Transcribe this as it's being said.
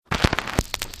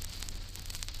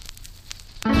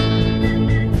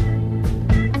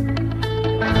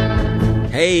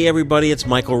Hey everybody, it's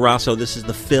Michael Rosso. This is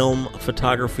the Film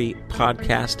Photography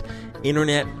Podcast,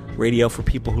 internet radio for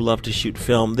people who love to shoot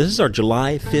film. This is our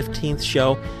July 15th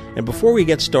show, and before we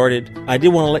get started, I did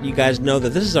want to let you guys know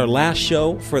that this is our last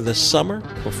show for the summer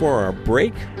before our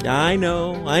break. I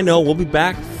know, we'll be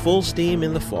back full steam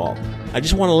in the fall. I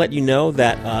just want to let you know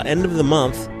that end of the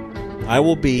month, I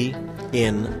will be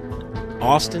in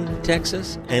Austin,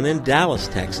 Texas, and in Dallas,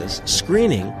 Texas,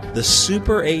 screening the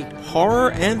Super 8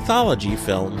 horror anthology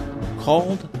film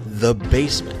called The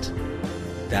Basement.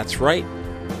 That's right.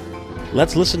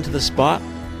 Let's listen to the spot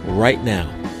right now.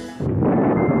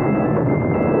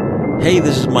 Hey,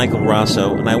 this is Michael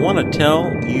Rosso, and I want to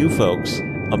tell you folks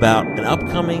about an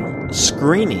upcoming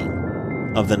screening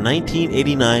of the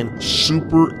 1989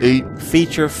 Super 8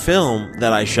 feature film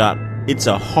that I shot. It's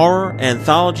a horror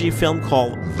anthology film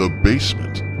called The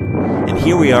Basement. And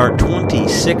here we are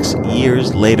 26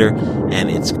 years later, and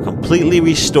it's completely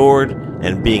restored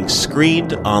and being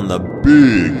screened on the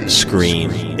Big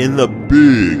screen in the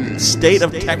big state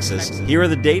of Texas. Here are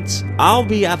the dates. I'll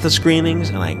be at the screenings,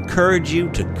 and I encourage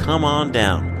you to come on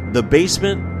down. The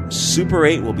Basement Super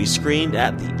 8 will be screened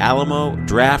at the Alamo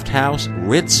Drafthouse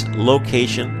Ritz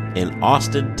location in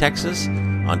Austin, Texas,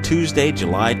 on Tuesday,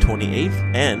 July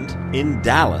 28th, and in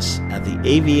Dallas at the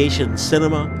Aviation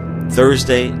Cinema,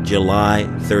 Thursday, July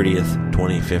 30th,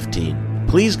 2015.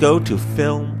 Please go to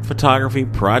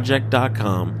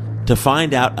filmphotographyproject.com to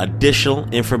find out additional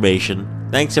information.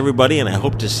 Thanks, everybody, and I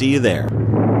hope to see you there.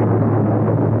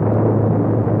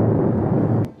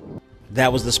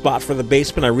 That was the spot for The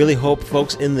Basement. I really hope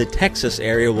folks in the Texas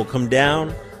area will come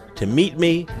down to meet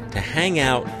me, to hang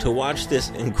out, to watch this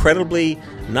incredibly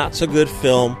not-so-good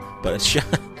film, but it's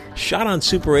shot on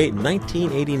Super 8 in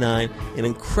 1989, an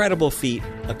incredible feat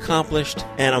accomplished,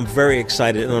 and I'm very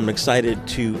excited, and I'm excited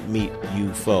to meet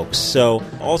you folks. So,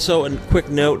 also a quick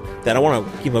note that I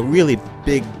want to give a really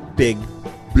big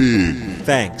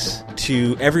thanks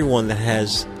to everyone that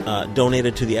has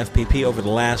donated to the FPP over the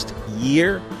last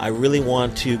year. I really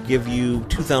want to give you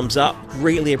 2 thumbs up.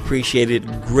 Greatly appreciated,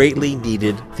 greatly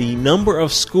needed. The number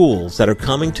of schools that are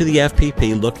coming to the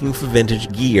FPP looking for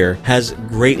vintage gear has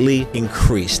greatly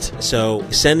increased. So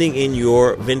sending in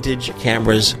your vintage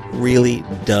cameras really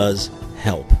does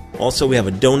help. Also, we have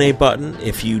a donate button.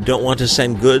 If you don't want to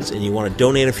send goods and you want to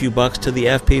donate a few bucks to the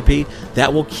FPP,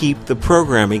 that will keep the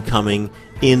programming coming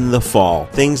in the fall.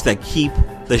 Things that keep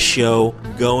the show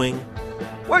going.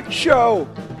 What show?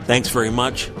 Thanks very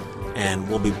much, and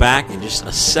we'll be back in just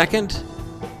a second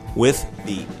with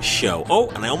the show. Oh,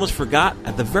 and I almost forgot,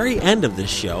 at the very end of this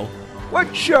show,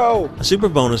 What show? a super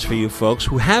bonus for you folks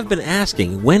who have been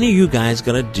asking, when are you guys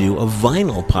going to do a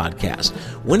vinyl podcast?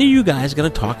 When are you guys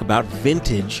going to talk about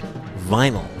vintage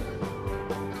vinyl?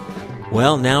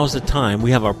 Well, now's the time.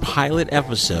 We have our pilot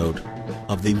episode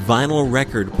of the Vinyl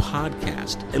Record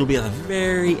Podcast. It'll be at the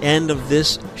very end of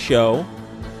this show.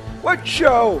 What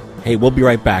show? Hey, we'll be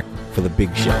right back for the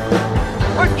big show.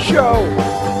 What show?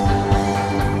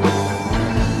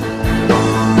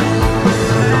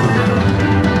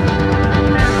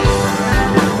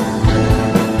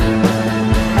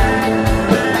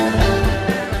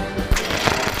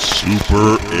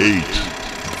 Super 8.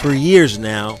 For years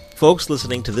now, folks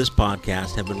listening to this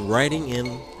podcast have been writing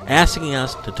in, asking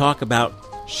us to talk about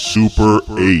Super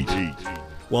 8.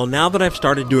 Well, now that I've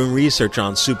started doing research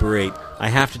on Super 8, I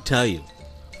have to tell you,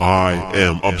 I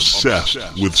am obsessed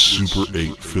with Super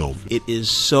 8 film. it is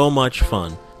so much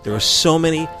fun. There are so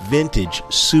many vintage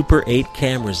Super 8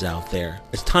 cameras out there.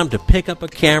 It's time to pick up a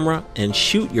camera and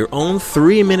shoot your own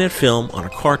 3-minute film on a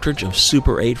cartridge of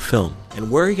Super 8 film.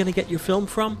 And where are you going to get your film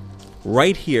from?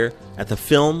 Right here at the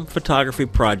Film Photography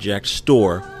Project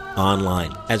store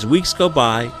online. As weeks go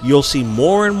by, you'll see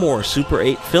more and more Super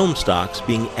 8 film stocks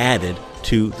being added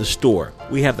to the store.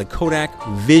 We have the Kodak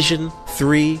Vision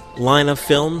 3 line of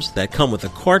films that come with a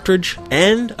cartridge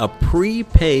and a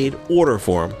prepaid order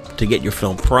form to get your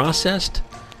film processed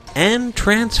and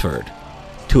transferred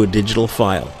to a digital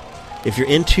file. If you're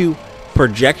into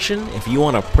projection, if you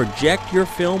want to project your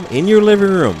film in your living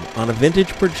room on a vintage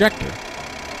projector,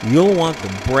 you'll want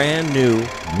the brand new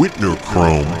Whitner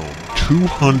Chrome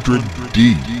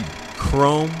 200D.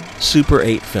 Chrome Super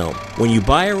 8 film. When you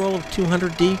buy a roll of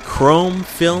 200D Chrome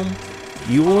film,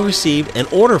 you will receive an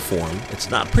order form. It's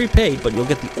not prepaid, but you'll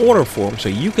get the order form so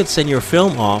you can send your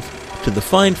film off to the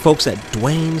fine folks at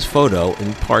Dwayne's Photo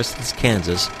in Parsons,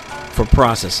 Kansas for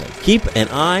processing. Keep an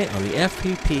eye on the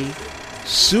FPP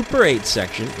Super 8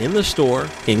 section in the store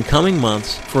in coming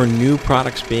months for new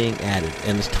products being added.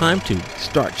 And it's time to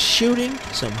start shooting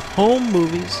some home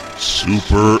movies.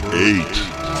 Super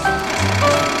 8.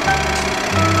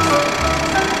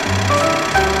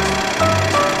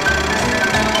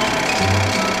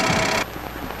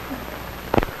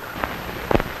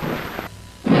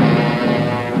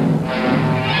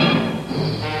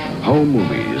 Home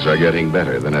movies are getting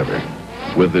better than ever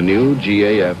with the new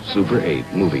GAF Super 8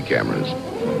 movie cameras.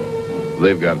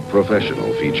 They've got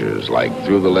professional features like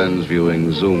through-the-lens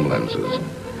viewing zoom lenses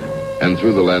and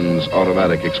through-the-lens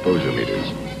automatic exposure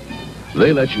meters.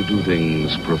 They let you do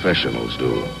things professionals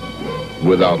do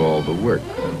without all the work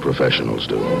professionals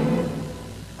do.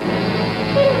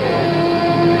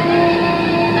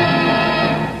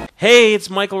 Hey, it's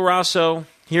Michael Rosso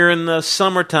here in the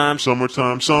summertime.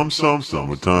 Summertime. Ooh.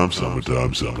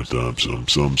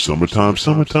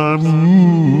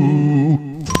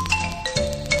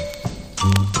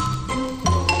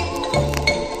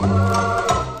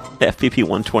 FPP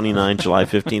 129, July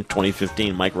 15th,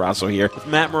 2015. Mike Rosso here with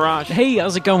Matt Mirage. Hey,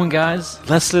 how's it going, guys?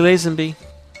 Leslie Lazenby.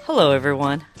 Hello,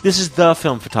 everyone. This is the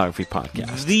Film Photography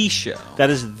Podcast. The show. That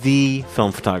is the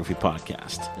Film Photography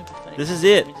Podcast. This is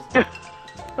it.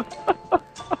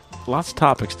 Lots of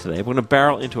topics today. We're going to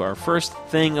barrel into our first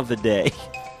thing of the day,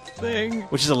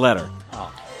 which is a letter.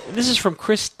 Oh. And this is from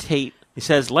Chris Tate. He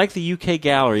says, like the UK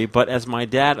gallery, but as my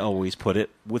dad always put it,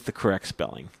 with the correct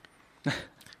spelling.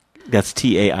 That's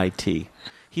T-A-I-T.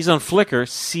 He's on Flickr,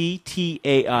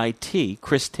 C-T-A-I-T,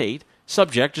 Chris Tate.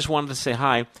 Subject, just wanted to say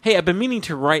hi. Hey, I've been meaning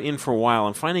to write in for a while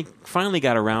and finally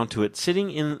got around to it.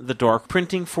 Sitting in the dark,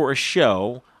 printing for a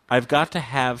show I've got to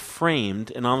have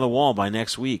framed and on the wall by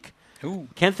next week. Ooh.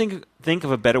 Can't think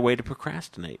of a better way to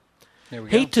procrastinate. There we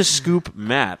go. Hate to scoop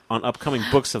Matt on upcoming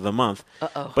books of the month,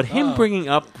 but him bringing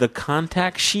up the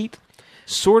contact sheet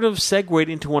sort of segued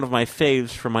into one of my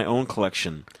faves from my own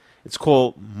collection. It's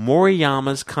called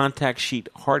Moriyama's Contact Sheet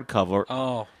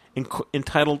hardcover,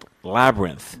 entitled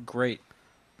Labyrinth. Great.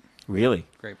 Really?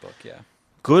 Great book, yeah.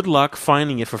 Good luck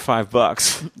finding it for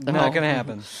 $5. Not going to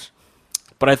happen.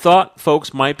 But I thought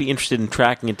folks might be interested in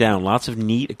tracking it down. Lots of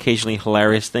neat, occasionally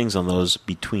hilarious things on those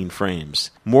between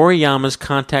frames. Moriyama's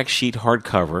Contact Sheet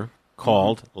hardcover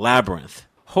called Labyrinth.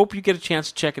 Hope you get a chance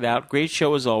to check it out. Great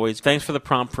show as always. Thanks for the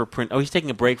prompt for print. Oh, he's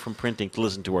taking a break from printing to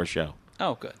listen to our show.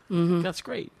 Oh, good. Mm-hmm. That's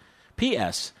great.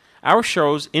 P.S. Our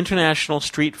show's International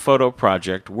Street Photo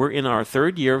Project. We're in our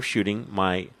third year of shooting.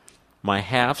 My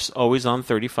half's always on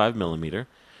 35mm.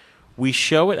 We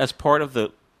show it as part of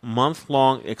the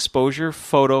month-long Exposure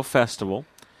Photo Festival.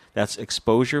 That's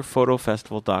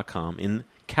exposurephotofestival.com in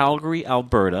Calgary,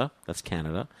 Alberta. That's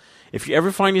Canada. If you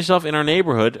ever find yourself in our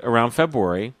neighborhood around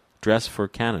February, dress for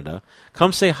Canada,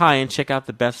 come say hi and check out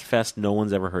the best fest no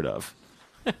one's ever heard of.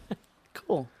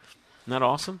 Cool. Isn't that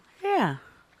awesome? Yeah.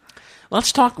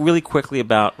 Let's talk very quickly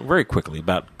about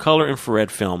color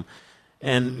infrared film.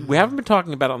 And we haven't been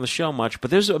talking about it on the show much, but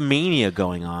there's a mania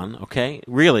going on, okay?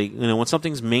 Really, when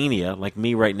something's mania, like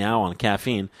me right now on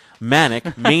caffeine,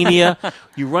 manic, mania,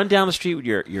 you run down the street with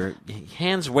your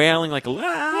hands wailing like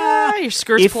your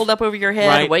skirt's pulled up over your head,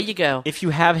 right, away you go. If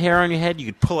you have hair on your head, you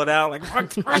could pull it out like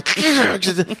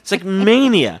it's like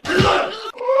mania.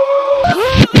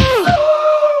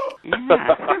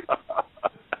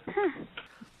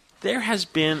 There has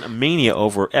been a mania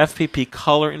over FPP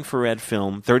color infrared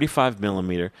film,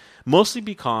 35mm, mostly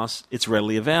because it's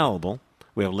readily available.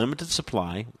 We have limited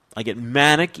supply. I get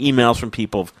manic emails from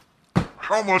people.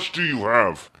 How much do you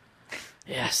have?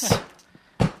 Yes.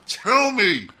 Tell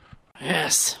me!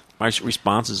 Yes. My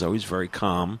response is always very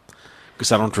calm,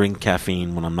 because I don't drink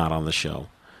caffeine when I'm not on the show.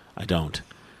 I don't.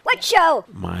 What show?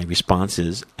 My response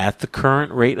is, at the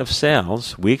current rate of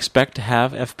sales, we expect to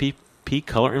have FPP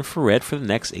color infrared for the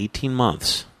next 18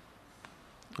 months.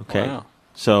 Okay? Wow.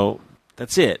 So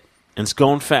that's it. And it's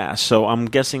going fast. So I'm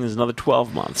guessing there's another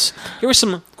 12 months. Here are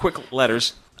some quick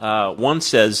letters. One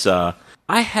says, I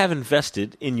have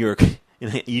invested in your...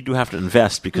 You do have to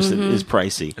invest because it is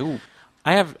pricey. Ooh.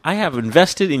 I have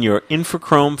invested in your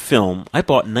Infrachrome film. I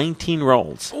bought 19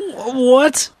 rolls.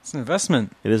 What? It's an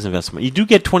investment. It is an investment. You do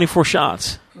get 24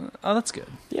 shots. Oh, that's good.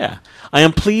 Yeah. I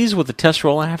am pleased with the test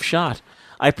roll I have shot.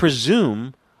 I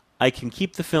presume I can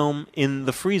keep the film in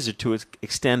the freezer to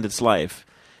extend its life.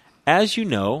 As you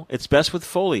know, it's best with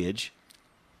foliage,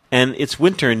 and it's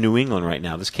winter in New England right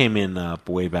now. This came in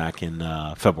way back in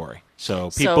February. So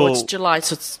it's July,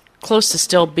 so it's close to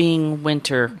still being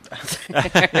winter.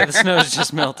 Yeah, the snow's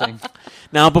just melting.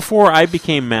 Now, before I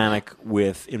became manic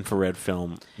with infrared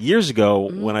film, years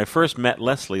ago, when I first met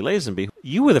Leslie Lazenby,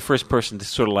 you were the first person to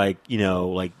sort of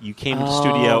you came to the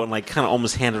studio and kind of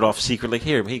almost handed off secretly.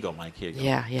 Here you go, Mike. Here you go.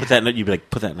 Yeah. Put that in, you'd be like,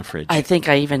 put that in the fridge. I think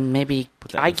I even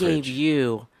Put that in I the gave fridge.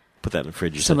 you put that in the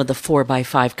fridge. You Some said. of the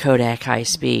 4x5 Kodak high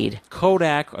speed.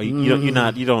 Kodak.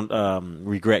 You don't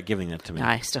regret giving that to me.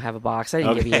 I still have a box. I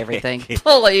didn't give you Okay. everything.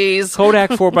 Please.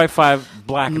 Kodak 4x5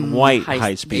 black and white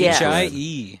high speed. yes.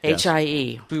 HIE.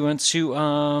 HIE. We went to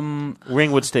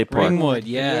Ringwood State Park. Ringwood,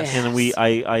 yes. And then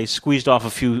I squeezed off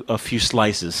a few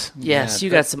slices. Yes, Yeah,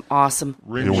 you got some awesome.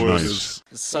 Ringwood is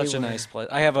It's such They a were. nice place.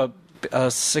 I have a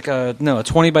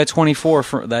 20 by 24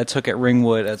 that I took at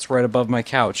Ringwood. That's right above my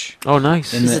couch Oh,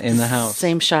 nice. in Is the it in the house.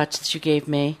 Same shots that you gave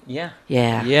me. Yeah.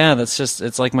 Yeah. Yeah,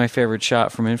 it's like my favorite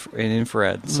shot from in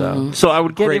infrared. So So I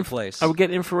would get Great place. I would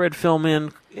get infrared film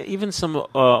in, even some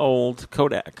old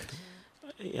Kodak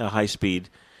high speed.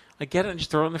 I get it and just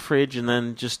throw it in the fridge and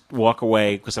then just walk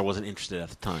away because I wasn't interested at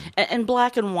the time. And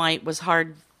black and white was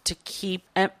hard to keep.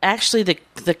 And actually,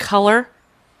 the color,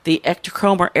 the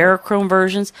Ektachrome or Aerochrome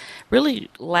versions, really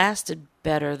lasted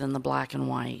better than the black and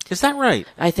white. Is that right?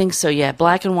 I think so, yeah.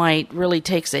 Black and white really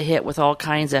takes a hit with all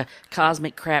kinds of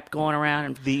cosmic crap going around.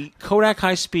 And The Kodak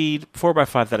high speed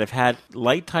 4x5 that I've had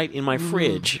light tight in my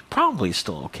fridge probably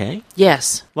still okay.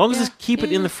 yes. As long as Yeah, I keep it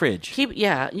in yeah. the fridge.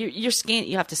 You're scan.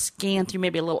 You have to scan through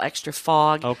maybe a little extra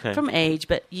fog Okay. from age,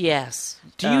 but yes.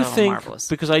 Do you think, marvelous.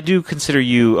 because I do consider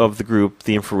you of the group,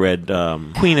 the infrared,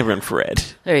 queen of infrared,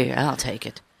 There you go. I'll take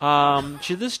it.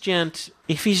 should this gent,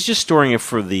 if he's just storing it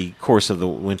for the course of the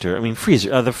winter, I mean,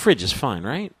 freezer, the fridge is fine,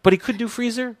 right? But he could do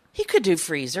freezer? He could do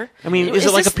freezer. I mean, is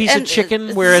it like a piece of and chicken,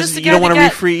 is whereas this the you guy don't wanna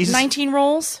that got refreeze? 19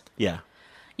 rolls. Yeah,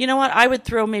 You know what? I would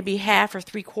throw maybe half or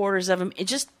 3/4 of them.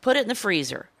 Just put it in the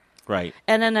freezer. right.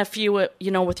 And then a few,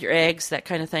 with your eggs, that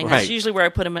kind of thing. Right. That's usually where I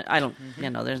put them. I don't,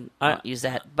 I don't use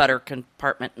that butter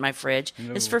compartment in my fridge.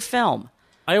 It's for film.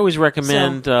 I always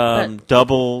recommend but-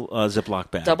 double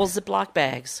Ziploc bag. Double Ziploc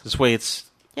bags. This way it's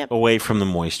Yep. away from the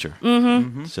moisture.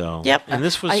 Mm-hmm. So, Yep. And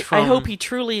this was I from... hope he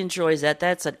truly enjoys that.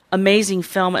 That's an amazing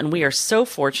film, and we are so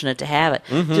fortunate to have it.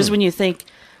 Mm-hmm. Just when you think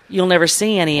you'll never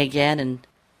see any again, and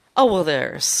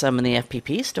there's some in the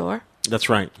FPP store. That's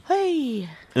right. Hey,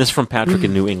 And this is from Patrick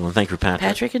in New England. Thank you, Patrick.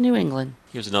 Patrick in New England.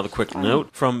 Here's another quick note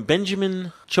from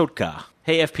Benjamin Chotka.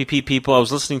 Hey, FPP people, I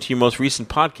was listening to your most recent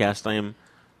podcast. I am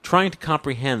trying to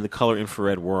comprehend the color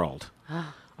infrared world.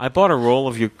 I bought a roll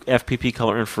of your FPP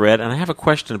color infrared, and I have a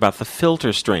question about the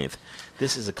filter strength.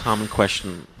 This is a common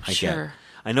question I get. Sure.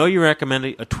 I know you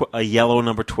recommend a yellow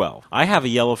number 12. I have a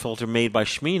yellow filter made by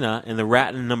Shmina in the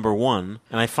Ratten number 1,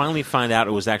 and I finally find out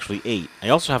it was actually 8. I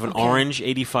also have an orange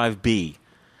 85B.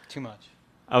 Too much.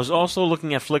 I was also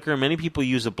looking at Flickr. Many people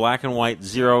use a black and white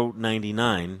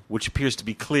 099, which appears to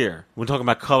be clear. We're talking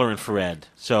about color infrared.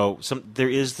 So there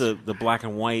is the black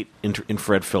and white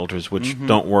infrared filters, which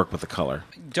don't work with the color.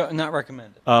 Not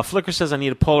recommended. Flickr says I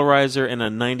need a polarizer and a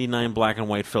 99 black and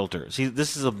white filter. See,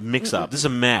 this is a mix-up. This is a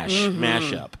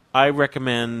mashup. I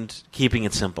recommend keeping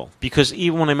it simple. Because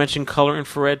even when I mentioned color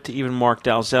infrared to even Mark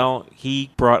Dalzell,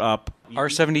 he brought up...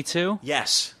 R72?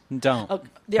 Yes. Don't. Oh,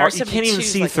 the Or you can't even R72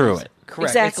 's see like through this. it.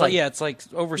 Correct. Exactly. It's like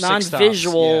over 6 stops.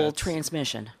 Non-visual Yeah, it's-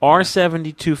 transmission.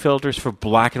 R72 filters for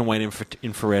black and white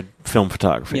infrared film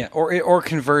photography. Yeah, or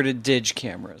converted dig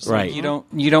cameras. Like, Right. you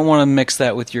don't want to mix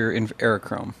that with your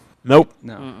Aerochrome. Nope.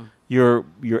 No. Your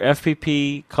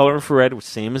FPP color infrared,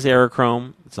 same as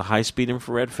Aerochrome. It's a high-speed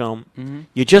infrared film.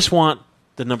 You just want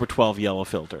the number 12 yellow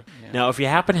filter. Now, if you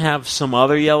happen to have some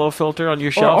other yellow filter on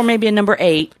your shelf, Or maybe a number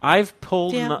 8. I've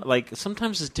pulled Yeah.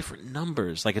 sometimes there's different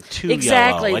numbers, like a 2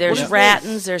 Exactly. yellow. Like, There's what is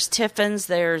Rattens, there's Tiffins,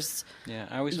 there's Yeah,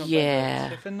 I always went Yeah. by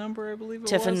the Tiffin number, I believe it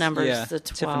Tiffin was. numbers, Yeah, the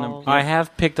Tiffin 12. number. I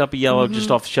have picked up a yellow just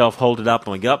off the shelf, hold it up,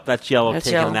 I'm like, yep, that's yellow, That's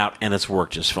taking yellow. it out, and it's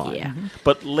worked just fine. Yeah.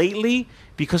 But lately,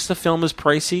 because the film is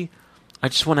pricey, I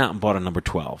just went out and bought a number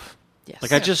 12.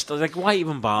 Yes. Why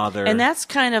even bother? And that's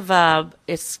kind of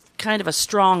it's kind of a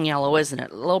strong yellow, isn't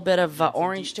it? A little bit of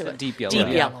orange to it. deep yellow. Deep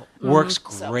Yeah. yellow. Works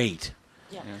great.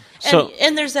 Yeah. So-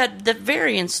 and there's the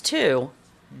variance too.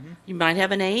 You might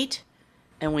have an 8,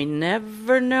 and we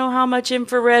never know how much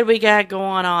infrared we got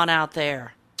going on out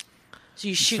there. So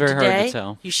you shoot very hard to today,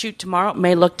 tell. you shoot tomorrow, it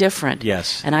may look different.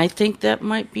 Yes. And I think that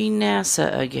might be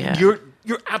NASA again. You're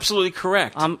absolutely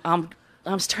correct.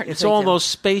 I'm starting It's to think all that. those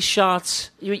space shots.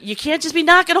 You can't just be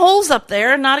knocking holes up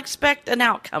there and not expect an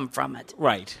outcome from it.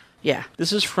 Right. Yeah.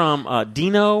 This is from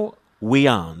Dino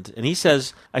Weond, and he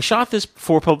says, I shot this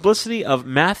for publicity of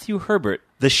Matthew Herbert,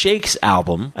 the Shakes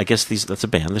album. I guess that's a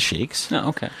band, the Shakes. No,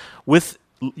 okay. With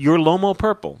your Lomo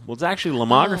Purple. Well, it's actually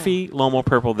Lomography Lomo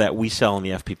Purple that we sell in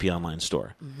the FPP online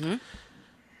store.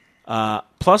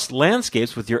 Plus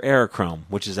landscapes with your Aerochrome,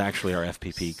 which is actually our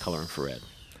FPP color infrared.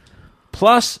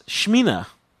 Plus Shmina.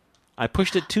 I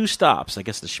pushed it 2 stops. I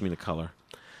guess the Shmina color.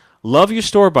 Love your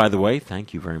store, by the way.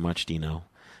 Thank you very much, Dino.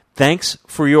 Thanks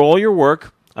for all your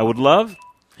work. I would love,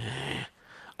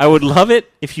 I would love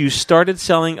it if you started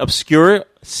selling obscure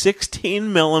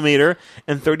 16 millimeter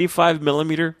and 35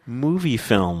 millimeter movie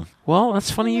film. Well, that's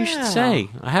funny you should say.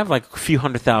 I have like a few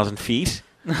 100,000 feet.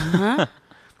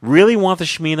 Really want the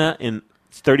Shmina in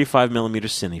 35 millimeter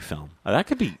cine film. That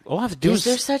could be. All I have to do Is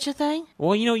there such a thing?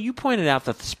 Well, you pointed out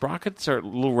that the sprockets are a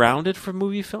little rounded for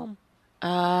movie film.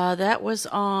 That was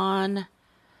on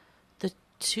the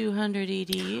 200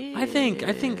 EDU. I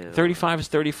think 35 is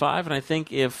 35, and I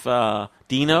think if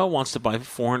Dino wants to buy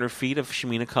 400 feet of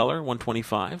Shmina color,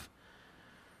 125,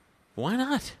 why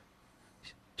not?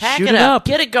 Pack Shoot it up.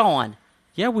 Get it going.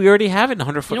 Yeah, we already have it in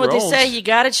 100-foot You know what rolls. they say? You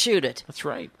got to shoot it. That's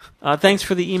right. Thanks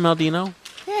for the email, Dino.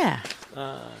 Yeah.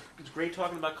 It's great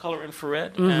talking about color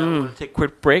infrared. We're going to take a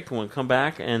quick break, and we'll come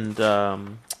back and.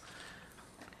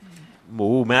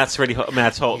 Matt's ready.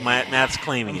 Matt's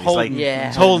claiming it.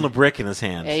 He's holding a brick in his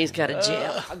hand. Yeah, he's got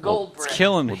a gold brick. It's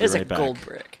killing me. It's right a back. gold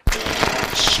brick.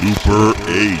 Super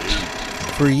 8.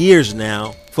 For years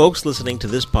now, folks listening to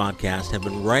this podcast have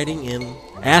been writing in,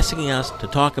 asking us to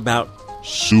talk about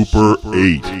Super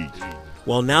 8.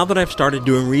 Well, now that I've started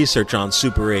doing research on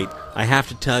Super 8, I have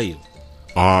to tell you,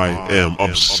 I am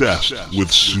obsessed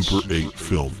with Super 8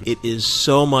 film. it is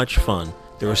so much fun.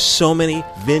 There are so many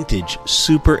vintage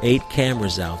Super 8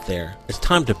 cameras out there. It's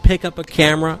time to pick up a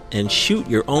camera and shoot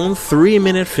your own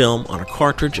 3-minute film on a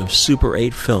cartridge of Super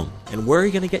 8 film. And where are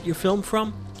you going to get your film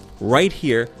from? Right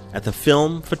here at the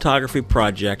Film Photography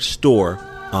Project store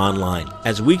online.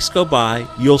 As weeks go by,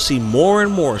 you'll see more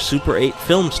and more Super 8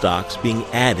 film stocks being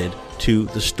added to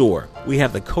the store. We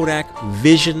have the Kodak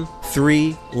Vision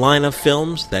 3 line of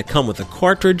films that come with a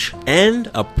cartridge and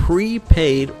a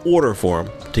prepaid order form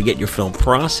to get your film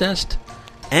processed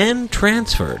and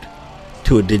transferred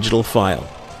to a digital file.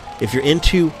 If you're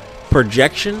into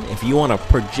projection, if you want to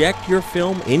project your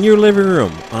film in your living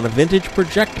room on a vintage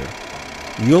projector,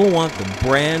 you'll want the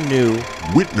brand new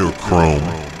Whitner Chrome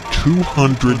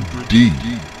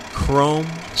 200D. Chrome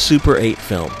Super 8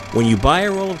 film. When you buy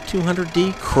a roll of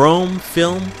 200D Chrome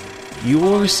film, you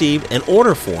will receive an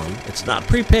order form. It's not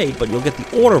prepaid, but you'll get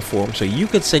the order form so you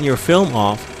can send your film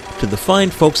off to the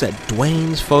fine folks at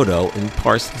Dwayne's Photo in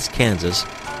Parsons, Kansas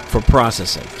for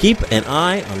processing. Keep an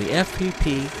eye on the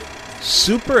FPP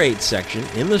Super 8 section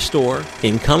in the store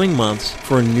in coming months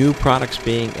for new products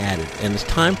being added. And it's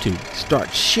time to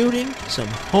start shooting some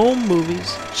home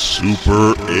movies.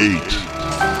 Super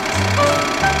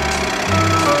 8.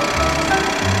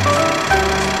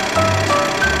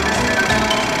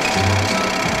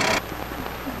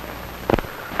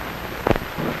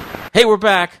 Hey, we're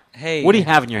back. Hey. What do you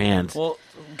have in your hand? Well,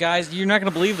 guys, you're not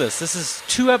going to believe this. This is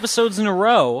 2 episodes in a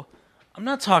row. I'm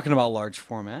not talking about large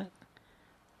format.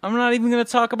 I'm not even going to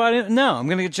talk about it. No, I'm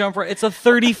going to jump right. It's a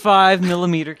 35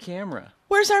 millimeter camera.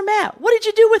 Where's our Matt? What did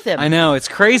you do with him? I know, it's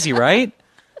crazy, right?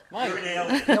 That's what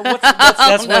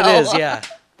it is, yeah.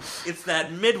 It's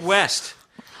that Midwest.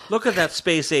 Look at that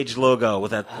space age logo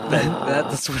with that.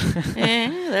 That's what,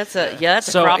 That's a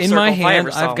so crop in circle my if I hand,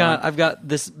 ever saw one. I've got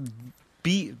this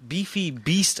beefy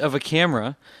beast of a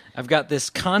camera. I've got this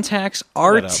Contax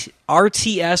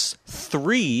RTS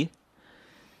 3,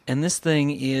 and this thing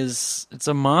it's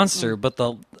a monster. But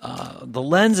the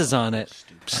lenses on it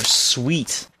are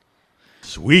sweet.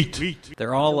 Sweet.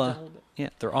 They're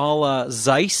all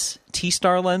Zeiss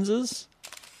T-Star lenses.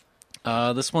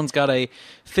 This one's got a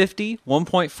 50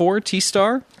 1.4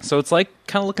 T-Star, so it's like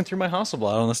kind of looking through my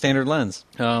Hasselblad on the standard lens.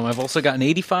 I've also got an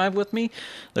 85 with me.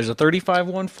 There's a 35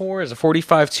 1.4, there's a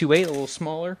 45 2.8, a little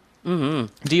smaller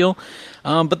deal.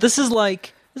 But this is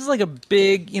like a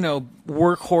big,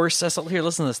 workhorse SL. Here,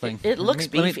 listen to this thing. It looks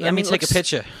beefy. Let me take a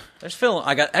picture. There's film.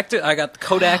 I got the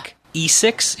Kodak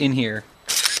E6 in here.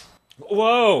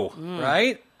 Whoa.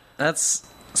 Right? That's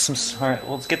some. All right,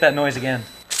 well, let's get that noise again.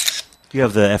 You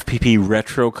have the FPP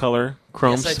retro color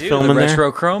chrome Yes, I do. film The in there?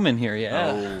 retro chrome in here,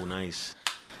 yeah. Oh, nice.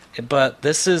 But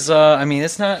this is,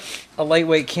 it's not a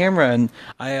lightweight camera, and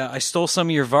I stole some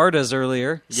of your Vardas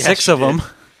earlier. Yes, 6 you of them. did.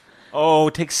 Oh,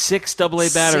 take 6 AA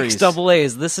batteries. 6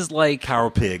 AA's. This is like Power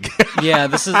pig. yeah.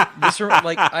 This are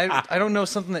like I don't know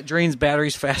something that drains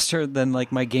batteries faster than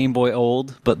like my Game Boy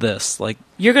Old, but this like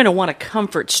You're going to want a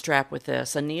comfort strap with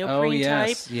this, a neoprene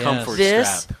yes, type. yes. Comfort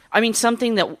This, strap.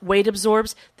 something that weight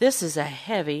absorbs. This is a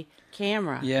heavy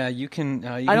camera. Yeah, you can. You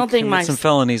I can don't think commit some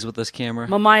felonies with this camera.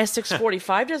 My Maya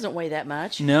 645 doesn't weigh that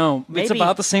much. No, it's Maybe-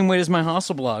 about the same weight as my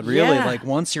Hasselblad. Really, Yeah. like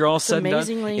once you're all It's said and done,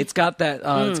 amazingly- it's got that.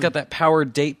 It's got that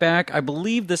powered date back. I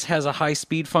believe this has a high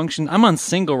speed function. I'm on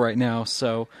single right now,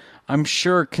 so I'm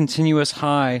sure continuous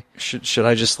high. Should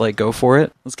I just like go for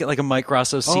it? Let's get like a Mike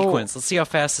Rosso sequence. Let's see how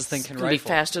fast this thing can It's gonna be rifle.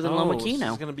 faster than Loma This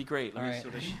Kino. is going to be great. Let me All see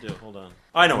right. what I should do. Hold on.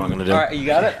 I know what I'm going to do. All right, you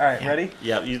got it. All right, ready?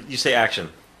 Yeah, you say action.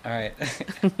 All right,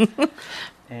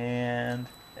 and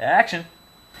action.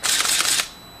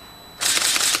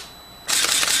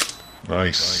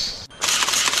 Nice.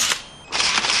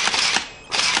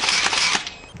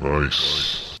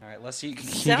 Nice. All right, let's see. Can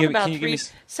you Sound give, about can you give three. me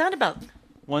Sound about.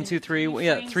 1, 2, 3? Three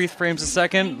Yeah, frames 3 a frames a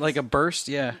second. second, like a burst.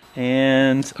 Yeah,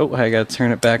 and I got to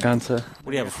turn it back onto What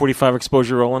do you have, a 45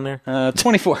 exposure roll in there?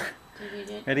 24.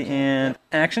 Ready and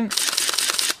action.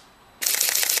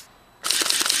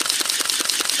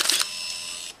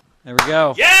 There we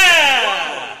go.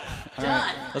 Yeah!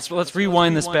 Let's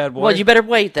rewind this bad boy. Well, you better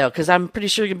wait though, because I'm pretty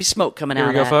sure there's gonna be smoke coming Here out.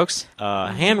 we go, of that. folks.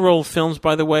 Hand-rolled films,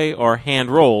 by the way, are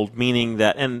hand-rolled, meaning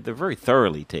that, and they're very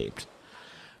thoroughly taped.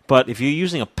 But if you're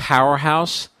using a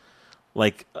powerhouse,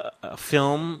 like a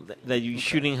film that you're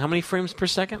shooting, how many frames per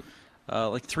second?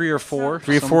 Like 3 or 4.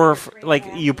 3 or 4, like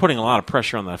you're putting a lot of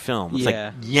pressure on that film. It's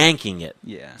Yeah. like yanking it.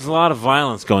 Yeah. There's a lot of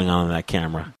violence going on in that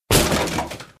camera.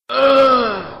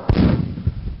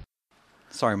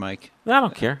 Sorry, Mike. I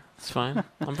don't care. It's fine.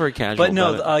 I'm very casual. But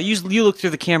no, about it. you looked through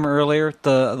the camera earlier.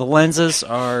 The lenses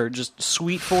are just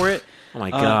sweet for it. Oh my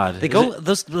God! They Is go. it-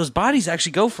 Those bodies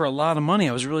actually go for a lot of money.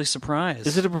 I was really surprised.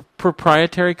 Is it a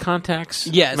proprietary contacts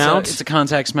Yeah, mount? it's a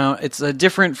Contax mount. It's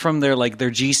different from their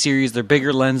G series. They're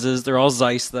bigger lenses. They're all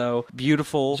Zeiss though.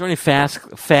 Beautiful. Is there any fast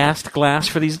glass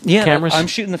for these Yeah, cameras? I'm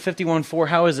shooting the 51.4.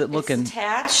 How is it looking? It's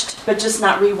attached, but just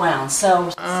not rewound. So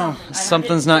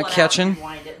something's not catching?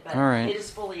 All right. It is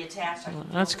fully attached. I can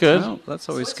That's pull it good. Oh, that's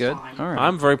always it's good. fine. All right.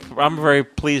 I'm very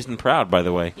pleased and proud. By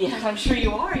the way, Yeah, I'm sure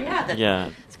you are. Yeah. yeah.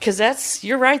 Because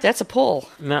you're right. That's a pull.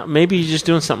 Now maybe you're just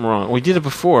doing something wrong. We did it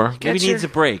before. Maybe it Get your- needs a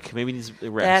break. Maybe it needs a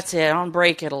rest. That's it. On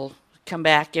break, it'll come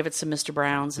back. Give it some Mr.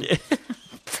 Browns. And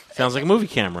Sounds like a movie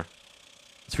camera.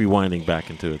 It's rewinding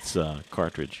back into its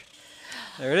cartridge.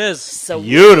 There it is. so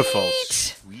Beautiful.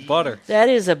 Butter. that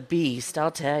is a beast.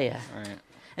 I'll tell you. All right.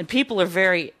 And people are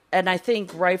very, and I think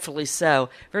rightfully so,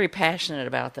 very passionate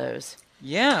about those.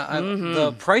 Yeah,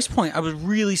 the price point. I was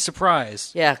really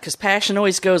surprised. Yeah, because passion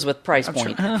always goes with price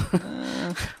point.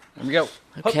 There we go.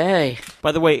 Okay.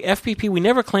 By the way, FPP, we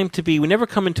never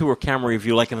come into a camera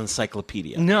review like an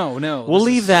encyclopedia. No. We'll this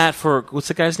leave is- that for, what's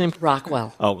the guy's name?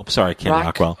 Rockwell. Oh, I'm sorry, Ken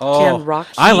Rockwell. Ken Rock.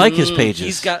 I like his pages.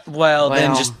 He's got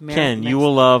then just Ken, you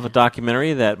will love a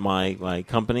documentary that my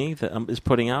company that is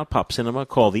putting out, Pop Cinema,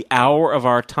 called The Hour of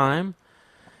Our Time.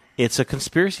 It's a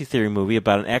conspiracy theory movie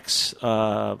about an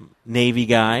ex-Navy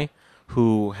guy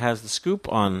who has the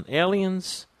scoop on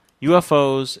aliens,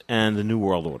 UFOs, and the New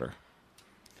World Order.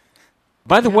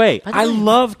 By the way, I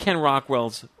love Ken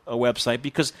Rockwell's website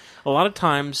because a lot of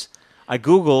times I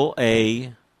Google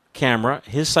a camera,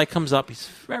 his site comes up. He's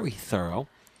very thorough.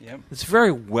 Yep. It's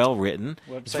very well written.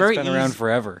 It's Website's very been around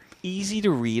forever. easy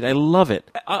to read. I love it.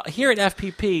 Here at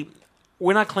FPP,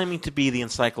 we're not claiming to be the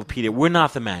encyclopedia. We're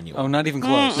not the manual. Oh, not even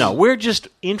close. No, we're just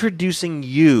introducing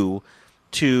you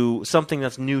to something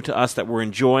that's new to us that we're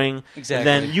enjoying. Exactly.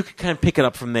 And then you can kind of pick it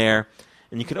up from there.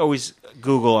 And you could always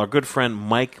Google our good friend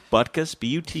Mike Butkus,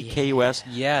 Butkus.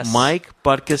 Yes. Mike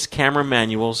Butkus camera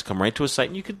manuals. Come right to his site,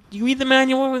 and you read the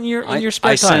manual in your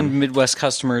spare I time. send Midwest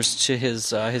customers to his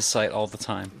site all the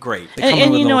time. Great. They come in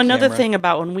And with you an know, old another camera. thing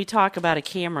about when we talk about a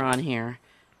camera on here,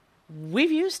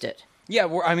 we've used it. Yeah,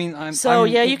 I'm So,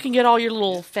 yeah, you can get all your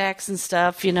little facts and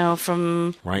stuff,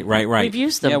 from... Right. We've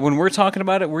used them. Yeah, when we're talking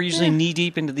about it, we're usually knee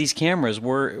deep into these cameras.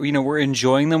 We're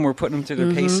enjoying them. We're putting them through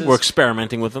their paces. We're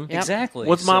experimenting with them. Yep. Exactly.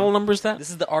 What So, model number is that? This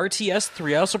is the RTS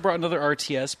 3. I also brought another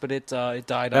RTS, but it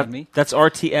died on me. That's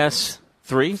RTS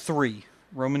 3. 3.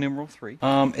 Roman numeral 3.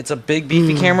 It's a big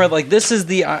beefy camera. Like this is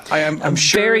the I'm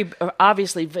sure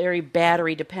obviously very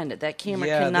battery dependent. That camera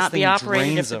Yeah, cannot this be thing operated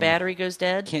if drains the them. battery goes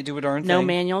dead. can't do a darn No thing.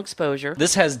 manual exposure.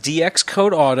 This has DX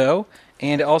code auto,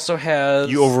 and it also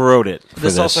has You overrode it. For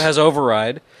This also has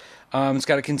override. It's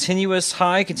got a continuous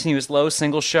high, continuous low,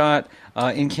 single shot,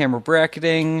 in-camera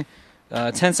bracketing,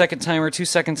 10-second timer,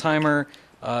 2-second timer,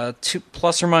 2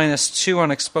 plus or minus 2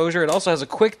 on exposure. It also has a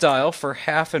quick dial for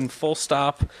half and full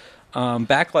stop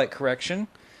backlight correction.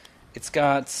 It's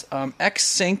got X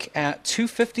sync at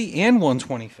 250 and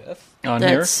 125th on That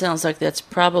here. sounds like that's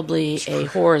probably a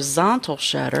horizontal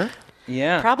shutter.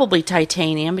 Yeah. Probably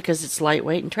titanium because it's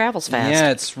lightweight and travels fast.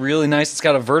 Yeah, it's really nice. It's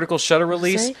got a vertical shutter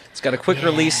release. See? It's got a quick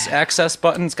release access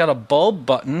button. It's got a bulb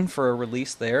button for a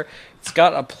release there. It's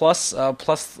got a plus 2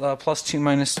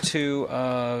 -2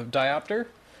 diopter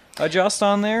adjust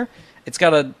on there. It's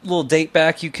got a little date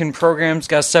back you can program. It's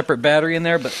got a separate battery in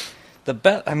there, but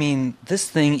this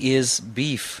thing is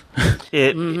beef.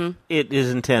 It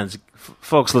is intense.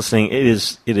 Folks listening, it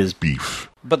is Beef.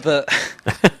 But the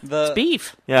It's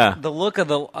beef. yeah. the look of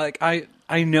the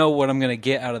I know what I'm going to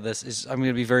get out of this is I'm going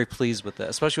to be very pleased with it,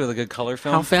 especially with a good color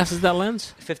film. How fast is that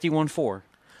lens? 51.4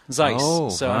 Zeiss. Oh,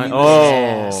 So I mean,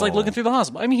 right. it's like looking through the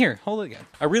hospital. I mean, here, hold it again.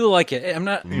 I really like it. I'm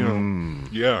not.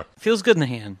 Yeah. Feels good in the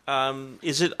hand.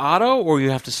 Is it auto or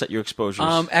you have to set your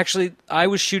exposures? Actually, I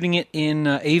was shooting it in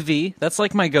AV. That's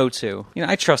like my go-to. You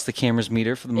know, I trust the camera's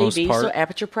meter for the most AV, part. so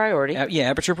aperture priority. Yeah,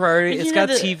 aperture priority. But It's you know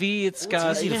got the- TV. It's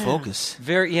got easy to focus.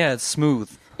 it's smooth.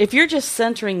 If you're just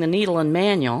centering the needle in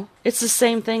manual, it's the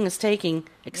same thing as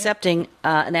accepting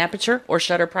an aperture or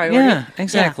shutter priority. Yeah,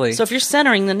 exactly. So if you're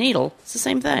centering the needle, it's the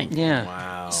same thing. Yeah.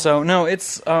 Wow. So no,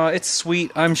 it's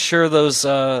sweet. I'm sure those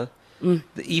the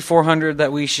E400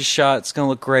 that we just shot, it's gonna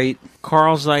look great.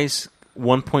 Carl Zeiss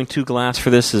 1.2 glass for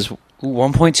this is... Ooh,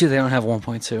 1.2. They don't have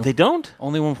 1.2. They don't?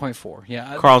 Only 1.4.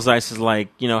 Yeah. Carl Zeiss is like,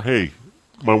 Hey,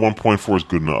 my 1.4 is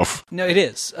good enough. No, it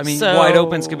is. I mean, So- wide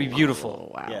open's gonna be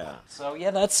beautiful. Wow. yeah. So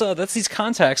yeah, that's these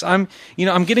contacts. I'm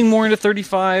getting more into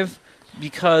 35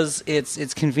 because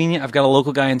it's convenient. I've got a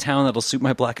local guy in town that'll suit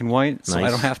my black and white, so I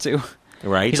Nice. don't have to.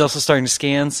 Right. He's also starting to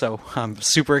scan, so I'm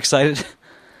super excited.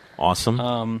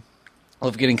 awesome.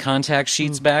 Love getting contact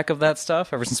sheets back of that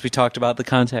stuff. Ever since we talked about the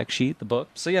contact sheet, the book.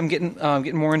 So yeah, I'm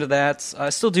getting more into that. I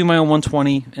still do my own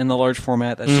 120 in the large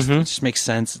format. That just makes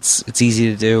sense. It's easy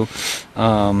to do.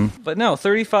 But no,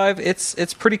 35.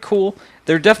 It's pretty cool.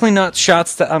 They're definitely not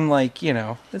shots that I'm like,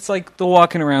 it's like the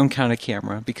walking around kind of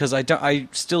camera because I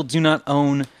still do not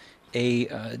own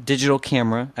a digital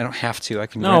camera. I don't have to. I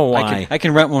can No, rent, why? I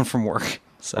can rent one from work.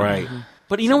 So. Right.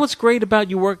 But you know what's great about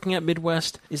you working at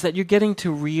Midwest is that you're getting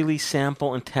to really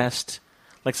sample and test.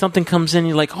 Like something comes in,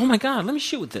 you're like, oh my God, let me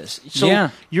shoot with this. So Yeah.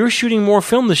 you're shooting more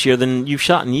film this year than you've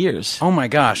shot in years. Oh my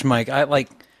gosh, Mike!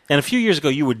 And a few years ago,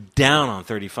 you were down on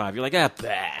 35. You're like, bah.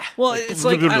 Well, it's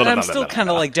like I'm still kind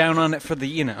of like down on it for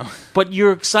the But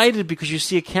you're excited because you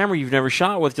see a camera you've never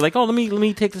shot with. You're like, oh, let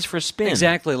me take this for a spin.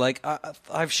 Exactly. Like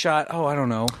I've shot, I don't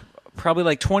know, probably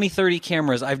like 20, 30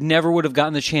 cameras. I've never would have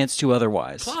gotten the chance to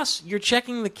otherwise. Plus, you're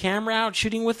checking the camera out,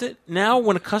 shooting with it. Now,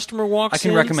 when a customer walks I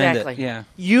can in, recommend Exactly. it. Yeah.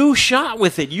 you shot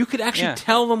with it. You could actually Yeah.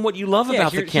 tell them what you love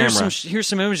about the camera. Here's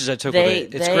some images I took They- with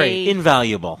it. It's they- great.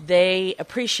 Invaluable. They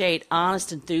appreciate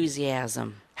honest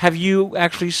enthusiasm. Have you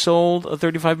actually sold a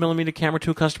 35mm camera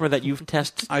to a customer that you've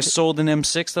tested? I sold an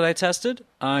M6 that I tested.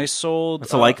 I sold.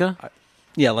 That's a Leica?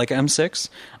 Yeah, Leica M6.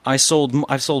 I've sold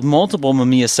multiple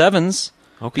Mamiya 7s.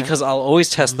 Okay. Because I'll always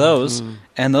test those,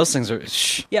 and those things are.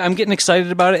 Yeah, I'm getting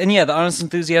excited about it, and yeah, the honest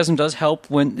enthusiasm does help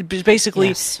when basically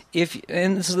Yes.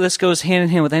 and this goes hand in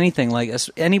hand with anything. Like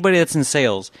anybody that's in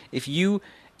sales, if you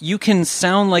can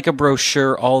sound like a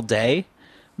brochure all day,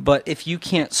 but if you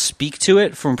can't speak to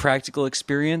it from practical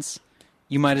experience,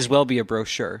 you might as well be a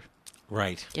brochure.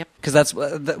 Right. Yep. Because that's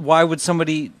why would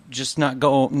somebody just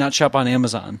not shop on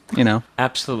Amazon?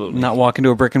 Absolutely. Not walk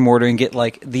into a brick and mortar and get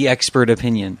like the expert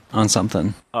opinion on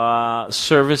something.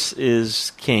 Service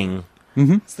is king.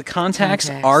 It's the Contax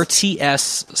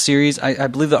RTS series. I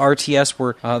believe the RTS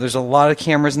were. There's a lot of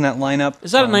cameras in that lineup.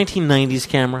 Is that a 1990s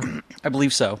camera? I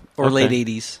believe so, or Okay. late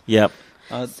 80s. Yep.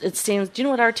 It stands. Do you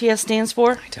know what RTS stands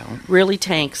for? I don't. Really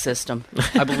tank system.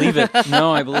 I believe it.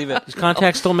 No, I believe it. Does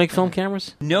Contax still make film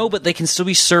cameras? No, but they can still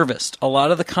be serviced. A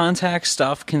lot of the Contax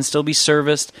stuff can still be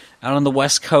serviced out on the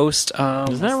West Coast.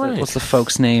 Is that right? What's the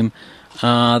folks' name?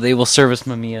 They will service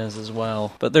Mamiyas as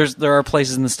well. But there are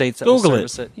places in the States that Google will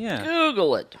it. service it. Yeah.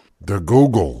 Google it. The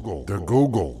Google. The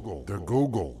Google. The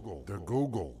Google. The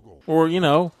Google. Or,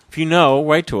 if you know,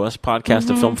 write to us, podcast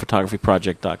at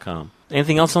filmphotographyproject.com.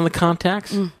 Anything else on the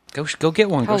Contax? Go get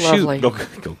one. How Go shoot. lovely.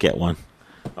 Go get one.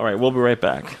 All right, we'll be right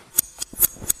back.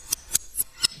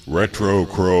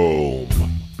 Retrochrome.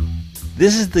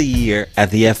 This is the year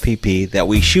at the FPP that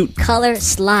we shoot Color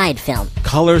slide film.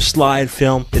 Color slide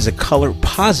film is a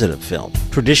color-positive film,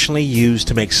 traditionally used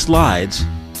to make slides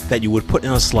that you would put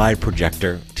in a slide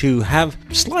projector to have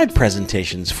slide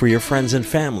presentations for your friends and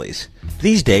families.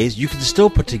 These days, you can still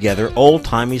put together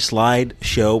old-timey slide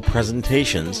show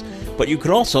presentations, but you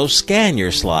could also scan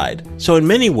your slide. So in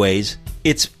many ways,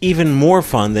 it's even more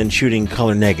fun than shooting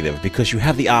color negative because you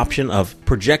have the option of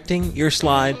projecting your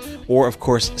slide or, of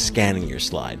course, scanning your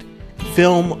slide.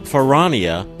 Film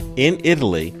Farania in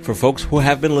Italy, for folks who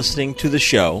have been listening to the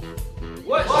show,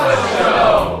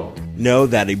 know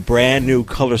that a brand new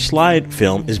color slide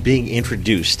film is being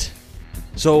introduced.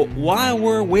 So while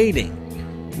we're waiting,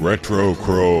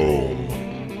 Retrochrome.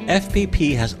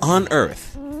 FPP has unearthed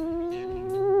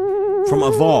from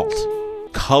a vault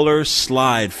color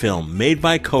slide film made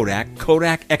by Kodak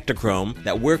Ektachrome,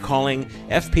 that we're calling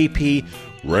FPP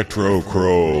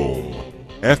Retrochrome.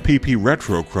 FPP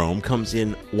Retrochrome comes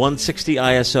in 160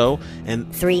 ISO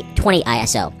and 320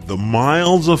 ISO. The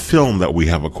miles of film that we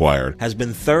have acquired. has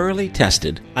been thoroughly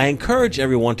tested. I encourage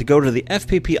everyone to go to the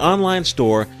FPP online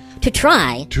store To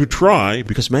try,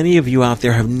 because many of you out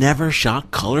there have never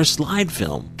shot color slide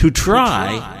film. To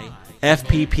try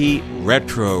FPP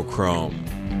Retrochrome.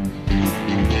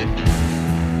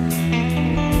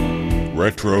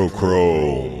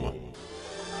 Retrochrome.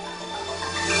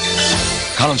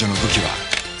 彼女の武器は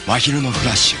真昼のフ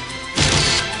ラッシュ。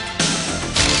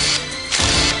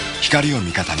光を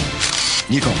味方に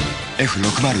ニコン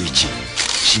F601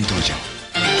 新登場。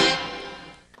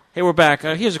 Hey, we're back.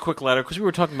 Here's a quick letter, because we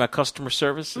were talking about customer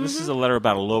service. And This is a letter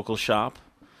about a local shop.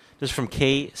 This is from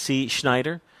K.C.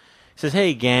 Schneider. He says,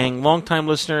 hey, gang, long-time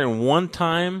listener and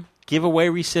one-time giveaway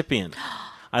recipient.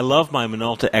 I love my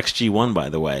Minolta XG1, by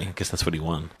the way. I guess that's what he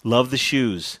won. Love the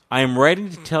shoes. I am writing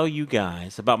to tell you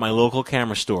guys about my local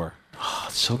camera store. Oh,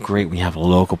 it's so great when you have a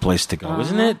local place to go,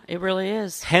 isn't it? It really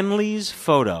is. Henley's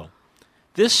Photo.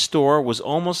 This store was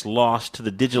almost lost to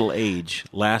the digital age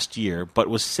last year, but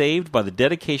was saved by the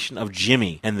dedication of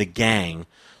Jimmy and the gang,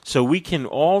 so we can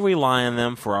all rely on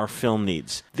them for our film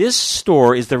needs. This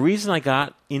store is the reason I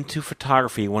got into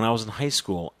photography when I was in high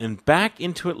school, and back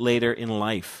into it later in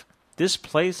life. This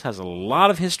place has a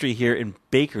lot of history here in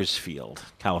Bakersfield,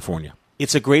 California.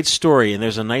 It's a great story, and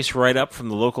there's a nice write-up from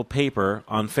the local paper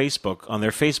on Facebook, on their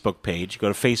Facebook page.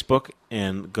 Go to Facebook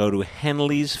and go to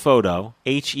Henley's Photo,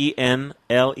 Henleys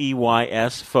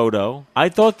Photo. I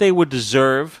thought they would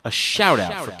deserve a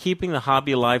shout-out for keeping the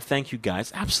hobby alive. Thank you,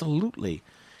 guys. Absolutely.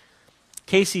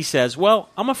 Casey says, well,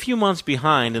 I'm a few months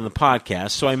behind in the podcast,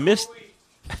 so I missed...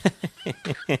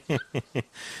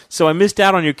 So I missed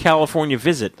out on your California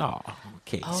visit. Oh,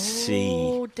 Casey.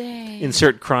 Oh, dang.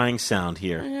 Insert crying sound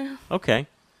here. Yeah. Okay.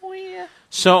 Oh, yeah.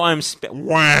 So I'm spending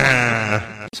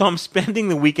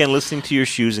the weekend listening to your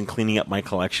shoes and cleaning up my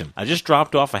collection. I just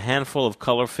dropped off a handful of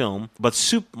color film, but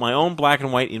souped my own black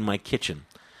and white in my kitchen.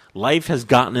 Life has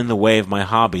gotten in the way of my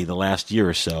hobby the last year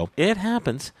or so. It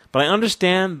happens, but I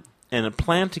understand and I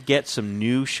plan to get some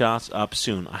new shots up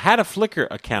soon. I had a Flickr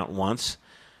account once,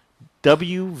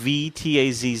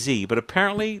 WVTAZZ, but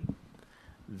apparently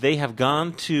they have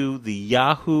gone to the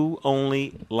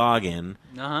Yahoo-only login,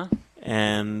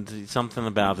 and something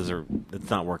about this, it's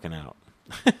not working out.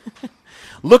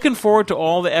 Looking forward to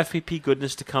all the FPP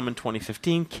goodness to come in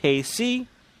 2015. KC.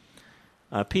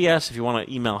 P.S. If you want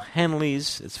to email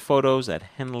Henleys, it's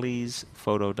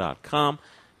photos@henleysphoto.com.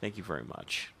 Thank you very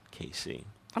much, KC.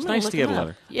 It's nice to get a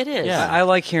letter. It is. Yeah, I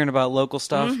like hearing about local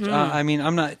stuff. I mean,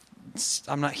 I'm not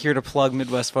here to plug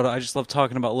Midwest Photo. I just love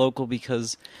talking about local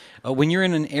because when you're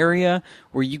in an area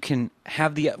where you can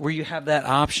have that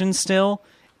option still,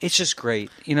 it's just great.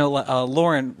 You know,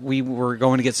 Lauren, we were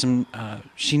going to get some.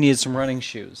 She needed some running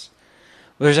shoes.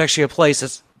 Well, there's actually a place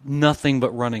that's nothing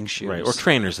but running shoes, Right, or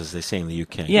trainers, as they say in the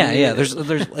UK. Yeah.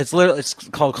 It's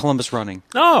called Columbus Running.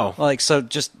 Oh, Like, so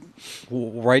just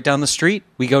right down the street,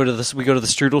 we go to the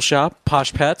Strudel shop,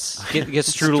 Posh Pets, get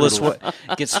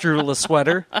Strudel a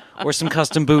sweater or some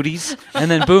custom booties, and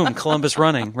then boom, Columbus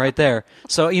Running right there.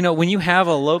 So, you know, when you have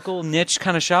a local niche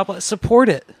kind of shop, support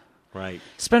it. right.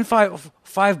 Spend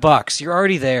 $5. You're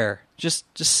already there. Just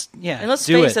And let's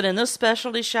do face it, in those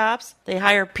specialty shops, they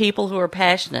hire people who are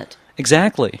passionate.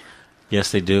 Exactly.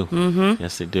 Yes, they do. Mm-hmm.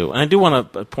 Yes, they do. And I do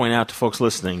want to point out to folks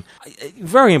listening,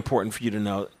 very important for you to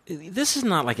know, this is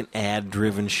not like an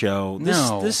ad-driven show.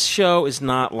 No. This show is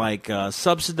not like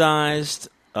subsidized,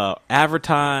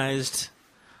 advertised,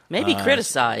 Maybe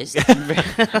criticized.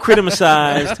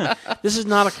 criticized. This is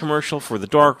not a commercial for the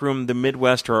Darkroom, the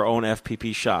Midwest, or our own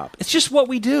FPP shop. It's just what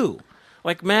we do.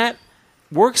 Like Matt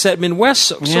works at Midwest,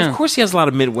 so of course he has a lot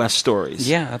of Midwest stories.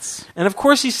 Yeah, And of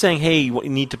course he's saying, hey, you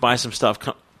need to buy some stuff,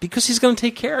 because he's going to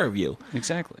take care of you.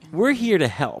 exactly. We're here to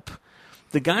help.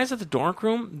 The guys at the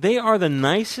Darkroom, they are the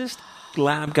nicest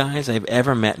lab guys I've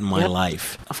ever met in my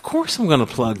life. Of course I'm going to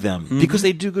plug them, because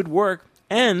they do good work.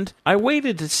 And I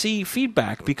waited to see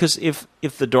feedback because if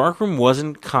the darkroom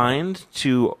wasn't kind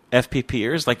to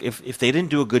FPPers, like if they didn't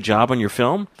do a good job on your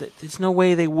film, there's no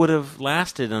way they would have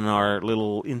lasted in our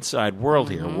little inside world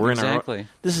here. We're in Exactly.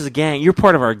 this is a gang. You're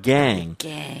part of our gang.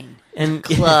 Gang. And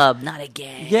Club, not a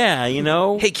gang. yeah, you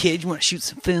know. Hey, kid, you want to shoot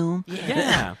some film?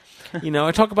 Yeah.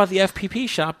 I talk about the FPP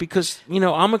shop because,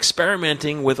 I'm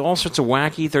experimenting with all sorts of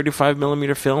wacky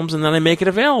 35mm films, and then I make it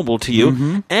available to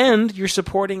you. And you're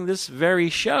supporting this very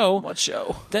show. What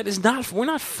show? That is not, we're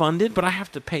not funded, but I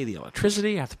have to pay the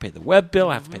electricity, I have to pay the web bill,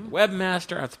 I have to pay the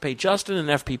webmaster, I have to pay Justin and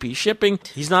FPP shipping.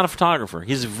 He's not a photographer.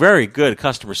 He's very good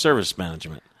customer service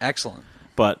management. Excellent.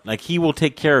 But he will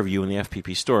take care of you in the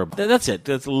FPP store. That's it.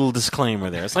 That's a little disclaimer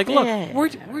there. It's like, look, we're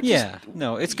just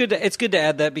No, it's good to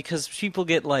add that because people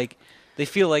get they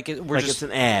feel like we're like just it's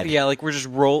an ad. Yeah, like we're just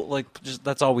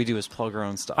that's all we do is plug our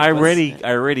own stuff. I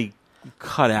already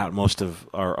cut out most of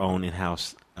our own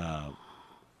in-house. The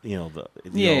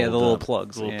little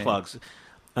plugs. The little plugs.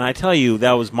 And I tell you,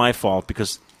 that was my fault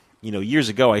because. Years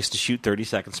ago, I used to shoot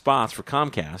 30-second spots for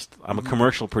Comcast. I'm a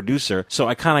commercial producer, so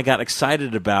I kind of got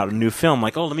excited about a new film.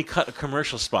 Like, let me cut a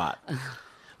commercial spot.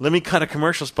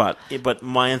 But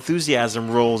my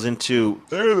enthusiasm rolls into...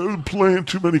 They're playing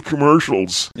too many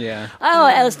commercials. Yeah. Oh,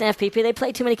 I listen to FPP. They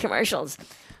play too many commercials.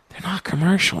 They're not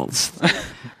commercials.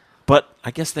 But I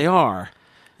guess they are.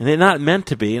 And they're not meant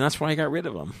to be, and that's why I got rid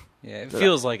of them. Yeah, it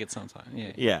feels like it sometimes.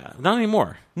 Yeah. Yeah, not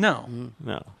anymore. No.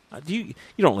 No. You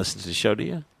don't listen to the show, do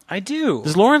you? I do.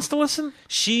 Does Lauren still listen?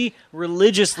 She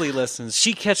religiously listens.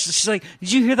 She's like, did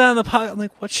you hear that on the podcast? I'm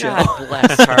like, what show? God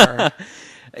bless her.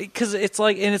 Because it's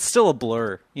like, and it's still a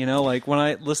blur, like when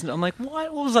I listen, I'm like,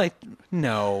 what was I?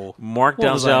 No. Mark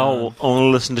What was I Dalzell on? will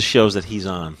only listen to shows that he's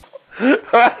on.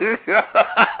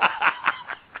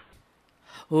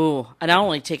 Ooh, and I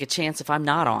only take a chance if I'm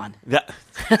not on. So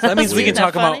that means we can Isn't that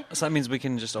talk funny? about. So that means we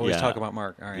can just always Yeah. talk about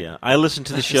Mark. All right. Yeah, I listen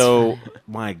to the show,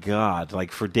 my God,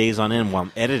 like for days on end while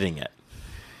I'm editing it.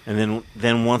 And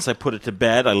then once I put it to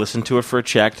bed, I listen to it for a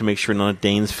check to make sure none of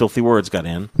Dane's filthy words got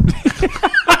in.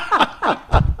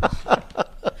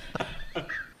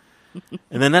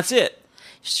 And then that's it.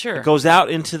 Sure. It goes out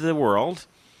into the world.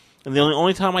 And the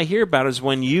only time I hear about it is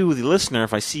when you, the listener,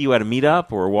 if I see you at a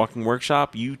meetup or a walking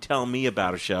workshop, you tell me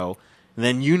about a show, and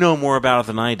then you know more about it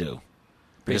than I do.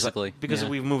 Basically. Because yeah.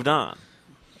 we've moved on.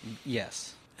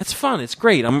 Yes. It's fun. It's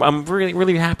great. I'm really,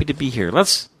 really happy to be here.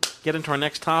 Let's get into our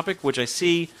next topic, which I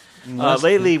see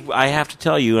lately, I have to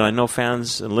tell you, and I know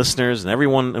fans and listeners and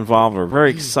everyone involved are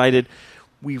very excited.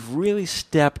 We've really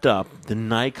stepped up the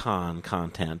Nikon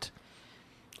content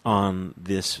on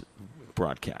this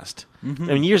broadcast. Mm-hmm.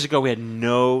 I mean, years ago we had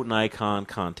no Nikon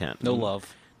content. No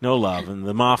love. No love. And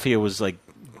the Mafia was like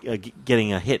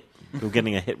getting a hit. We were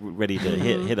getting a hit ready to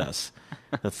hit us.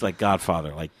 That's like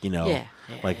Godfather, like,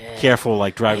 careful,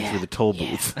 like driving through the toll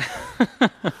booth.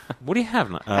 What do you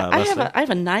have, Leslie? I have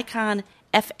a Nikon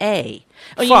FA.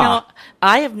 Oh, Fuck.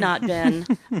 I have not been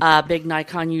a big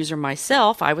Nikon user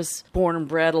myself. I was born and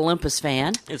bred Olympus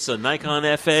fan. It's a Nikon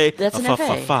FA. That's an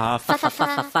FA.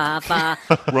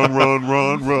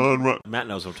 Run. Matt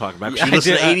knows what I'm talking about. 'Cause she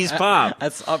listens to 80s pop.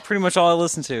 That's pretty much all I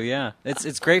listen to. Yeah,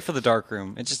 it's great for the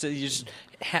darkroom. It's just you're just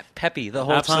peppy the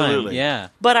whole Absolutely. time. Yeah.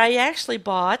 But I actually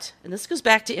bought, and this goes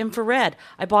back to infrared,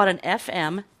 I bought an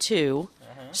FM2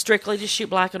 strictly to shoot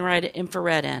black and white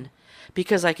infrared in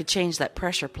because I could change that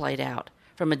pressure plate out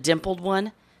from a dimpled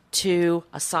one to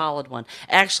a solid one.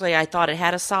 Actually, I thought it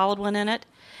had a solid one in it,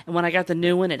 and when I got the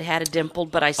new one, it had a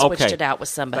dimpled, but I switched Okay. it out with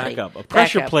somebody. Back up. A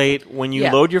pressure Back up. plate, when you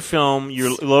Yeah. load your film,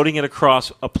 you're loading it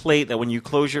across a plate that when you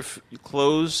close you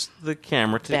close the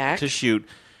camera Back. to shoot,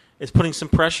 it's putting some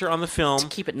pressure on the film, To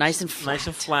keep it nice and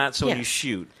flat. so when you Yes.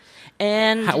 shoot.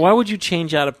 And Why would you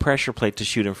change out a pressure plate to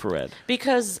shoot infrared?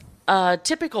 because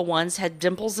typical ones had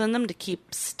dimples in them to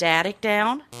keep static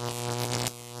down.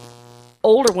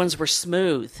 Older ones were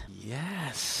smooth.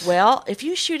 Yes. Well, if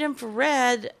you shoot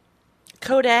infrared,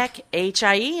 Kodak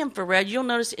HIE infrared, you'll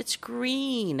notice it's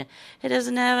green. It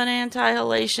doesn't have an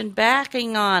anti-halation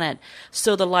backing on it.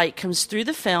 So the light comes through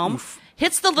the film,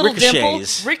 hits the little dimple,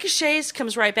 Ricochets. ricochets,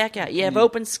 comes right back out. You have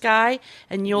open sky,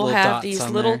 and you'll Little have dots these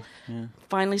on little there.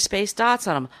 finely spaced dots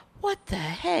on them. What the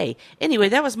hey? Anyway,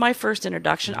 that was my first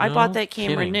introduction. I bought that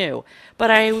camera kidding. new, but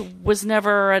I was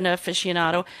never an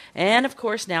aficionado. And of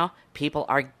course, now people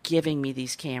are giving me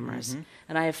these cameras,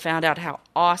 and I have found out how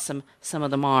awesome some of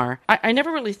them are. I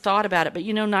never really thought about it, but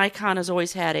Nikon has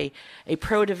always had a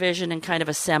pro division and kind of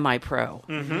a semi-pro.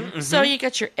 So you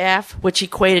got your F, which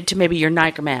equated to maybe your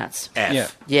Nikromats. F. Yeah.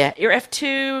 Yeah, your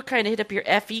F2 kind of hit up your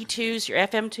FE2s, your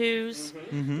FM2s.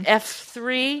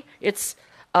 F3, it's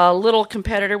A little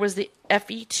competitor was the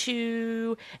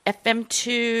FE2,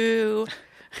 FM2,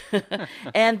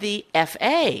 and the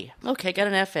FA. Okay, got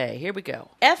an FA. Here we go.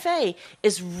 FA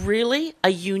is really a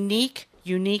unique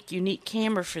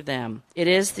camera for them. It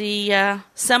is the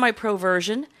semi-pro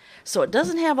version, so it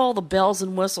doesn't have all the bells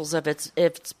and whistles of its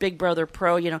Big Brother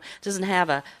Pro. You know, it doesn't have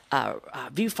a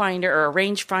viewfinder or a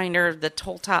rangefinder. The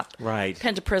whole top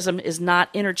pentaprism is not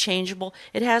interchangeable.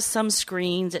 It has some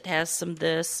screens. It has some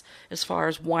this as far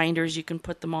as winders you can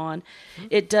put them on.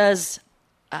 It does.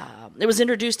 It was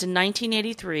introduced in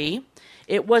 1983.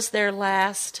 It was their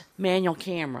last manual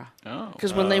camera.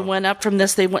 Because when they went up from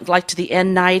this, they went like to the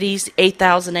N90s,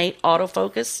 8008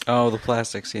 autofocus. Oh, the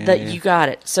plastics, yeah. You got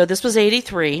it. So this was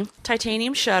 83.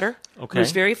 Titanium shutter. Okay.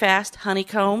 Moves very fast.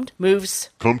 Honeycombed. Moves.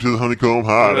 Come to the honeycomb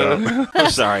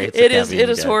hideout. Sorry. It's It a is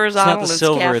caffeine guy. horizontal. It's not the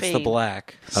silver, caffeine. it's the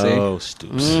black. See? Oh,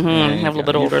 Stoops. There I you have a little go.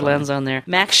 bit older You're fine. lens on there.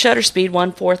 Max shutter speed,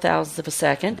 1/4000th of a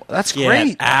second. That's Get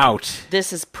great. out.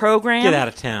 This is program. Get out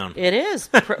of town. It is.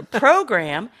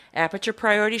 Program, aperture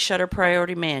priority, shutter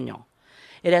priority manual.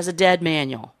 It has a dead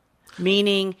manual,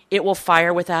 meaning it will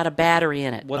fire without a battery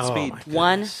in it. What speed?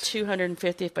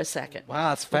 1/250th per second. Wow,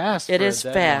 that's fast. It for a is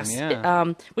dead fast. one,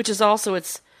 yeah. Which is also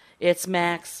its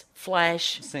max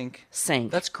flash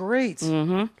Sync. That's great.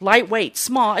 lightweight,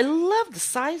 small. I love the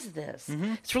size of this.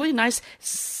 It's really nice.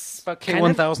 It's About kind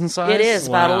of- K1000 size? It is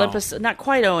about Wow. Olympus, not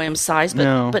quite OM size, but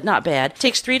No. but not bad.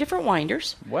 Takes 3 different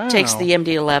winders. Wow. Takes the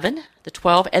MD11, the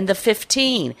 12, and the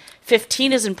 15.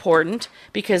 15 is important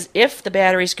because if the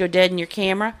batteries go dead in your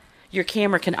camera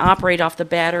can operate off the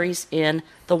batteries in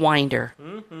the winder.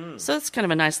 So it's kind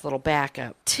of a nice little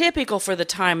backup. Typical for the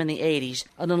time in the 80s.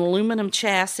 An aluminum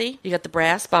chassis, you got the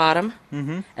brass bottom,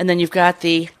 and then you've got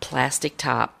the plastic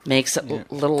top. Makes it a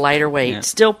little lighter weight. Yeah.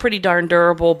 Still pretty darn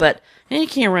durable, but you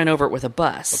can't run over it with a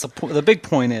bus. The big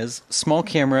point is, small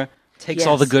camera takes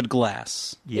all the Yes. good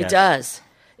glass. It does.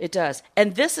 It does.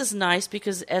 And this is nice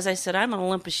because, as I said, I'm an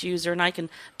Olympus user and I can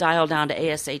dial down to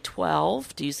ASA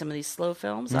 12 to use some of these slow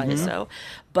films, ISO,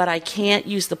 but I can't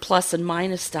use the plus and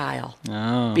minus dial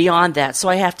beyond that. So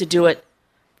I have to do it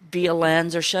via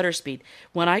lens or shutter speed.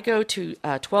 When I go to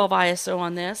 12 ISO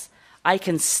on this, I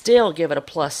can still give it a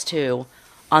 +2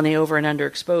 on the over and under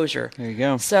exposure. There you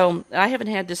go. So I haven't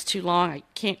had this too long. I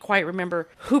can't quite remember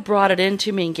who brought it in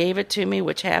to me and gave it to me,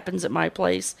 which happens at my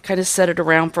place. Kind of set it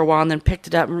around for a while and then picked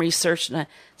it up and researched. And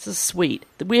this is sweet.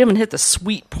 We haven't hit the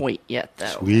sweet point yet,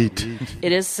 though. Sweet.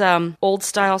 It is old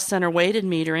style center weighted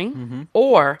metering,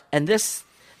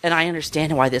 and I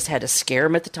understand why this had to scare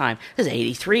him at the time. This is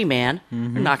 83, man.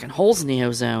 They're knocking holes in the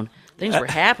ozone. Things were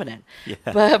happening.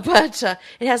 But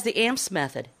it has the AMPS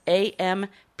method,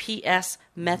 AMPS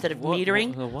method of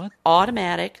metering, the what?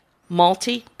 automatic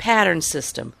multi-pattern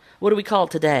system. What do we call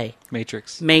it today?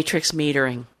 Matrix. Matrix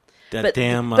metering. That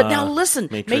damn. But now listen,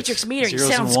 Matrix. Matrix metering Zeros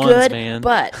and sounds ones, good, man.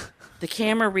 but the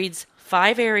camera reads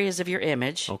 5 areas of your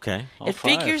image. Okay. It 5.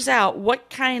 figures out what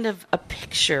kind of a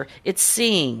picture it's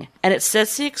seeing, and it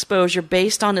sets the exposure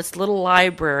based on its little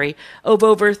library of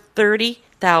over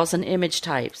 30,000 image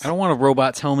types. I don't want a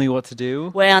robot telling me what to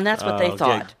do. Well, and that's what they Oh,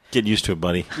 thought. Get used to it,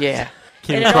 buddy. Yeah.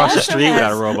 Can't And even it cross the also street without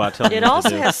a has- robot telling you It what also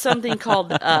to do. has something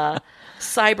called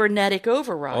cybernetic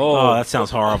override. Oh, that sounds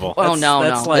horrible. Oh, no,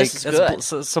 that's no. like This is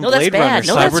good. some No, that's Blade Runner bad.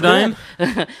 No, stuff. that's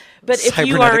Cyberdyne? But if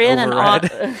you are Cybernetic in an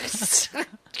override.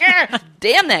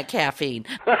 damn that caffeine.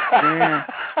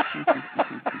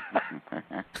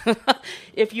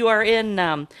 If you are in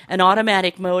an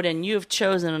automatic mode and you have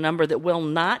chosen a number that will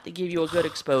not give you a good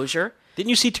exposure, Didn't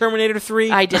you see Terminator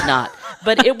 3? I did not,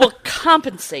 but it will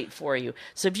compensate for you.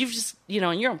 So if you've just,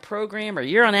 and you're on program or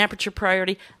you're on aperture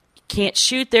priority, you can't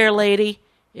shoot there, lady.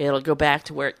 It'll go back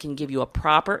to where it can give you a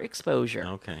proper exposure.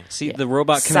 Okay. See, the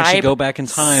robot can actually go back in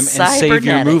time and save your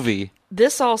cybernetic. movie.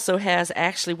 This also has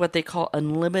actually what they call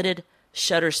unlimited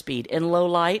shutter speed. In low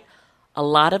light, a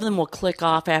lot of them will click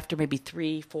off after maybe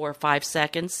 3, 4, 5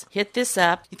 seconds. Hit this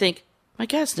up, you think, my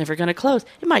God, it's never going to close.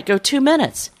 It might go 2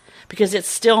 minutes because it's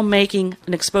still making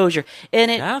an exposure. And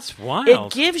That's wild.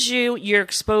 It gives you your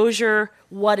exposure,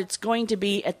 what it's going to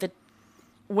be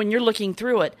when you're looking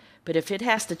through it. But if it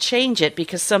has to change it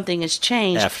because something has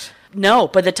changed, Effed. no,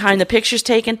 by the time the picture's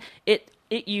taken, it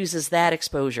uses that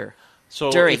exposure.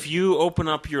 So during. if you open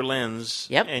up your lens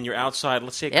Yep. and you're outside,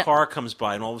 let's say a Yep. car comes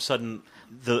by and all of a sudden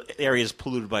the area is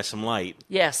polluted by some light,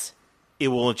 Yes, it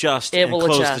will adjust It and will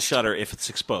close the adjust. shutter if it's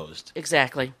exposed.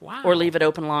 exactly. Wow. Or leave it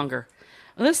open longer.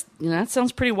 Well, that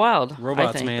sounds pretty wild. I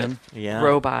Robots, think, man. but Yeah.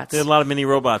 Robots. There are a lot of mini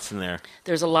robots in there.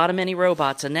 There's a lot of mini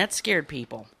robots, and that scared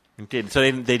people. It did. So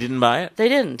they didn't buy it? They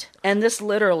didn't. And this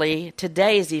literally,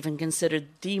 today, is even considered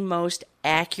the most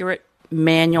accurate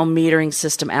manual metering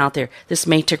system out there, this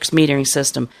matrix metering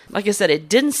system. Like I said, it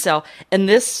didn't sell, and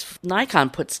this Nikon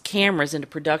puts cameras into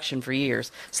production for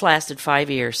years. It's lasted 5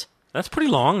 years. That's pretty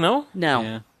long, no? No.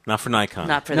 Yeah. Not for Nikon.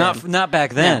 Not for them. Not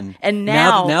back then. No. And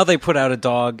now they put out a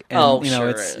dog, and sure.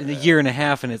 it's a year and a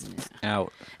half, and it's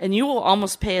out. And you will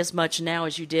almost pay as much now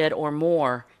as you did, or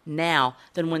more now,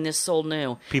 than when this sold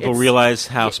new. People realize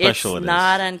how special it is. It's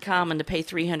not uncommon to pay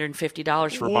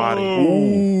 $350 for a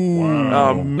body.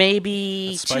 Wow.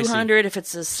 Maybe $200 if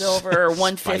it's a silver, or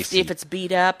 $150 if it's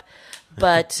beat up.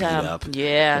 But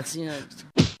yeah, it's,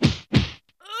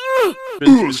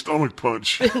 Ooh, stomach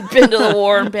punch. been to the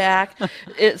war and back.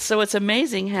 So it's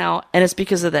amazing how, and it's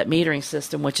because of that metering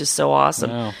system, which is so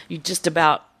awesome. Wow. You just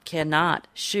about cannot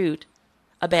shoot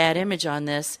a bad image on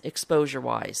this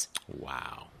exposure-wise.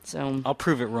 Wow. So I'll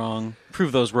prove it wrong.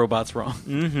 Prove those robots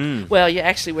wrong. Well,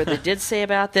 actually, what they did say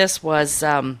about this was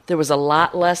there was a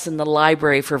lot less in the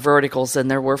library for verticals than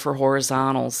there were for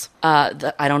horizontals.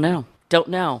 I don't know. Don't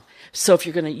know. So if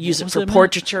you're going to use it for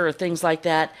portraiture or things like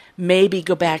that, maybe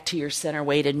go back to your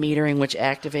center-weighted metering, which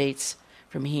activates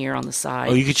from here on the side.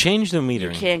 Oh, you could change the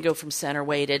metering. You can go from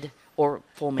center-weighted or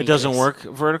full matrix. It doesn't work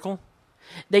vertical?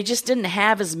 They just didn't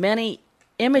have as many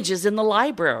images in the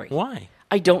library. Why?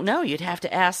 I don't know. You'd have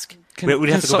to ask. We'd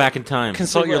have to go back in time.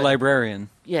 Consult your librarian.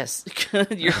 Yes,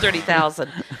 you're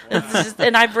 30,000.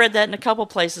 And I've read that in a couple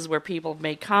places where people have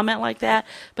made comment like that.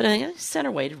 But I think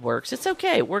center-weighted works. It's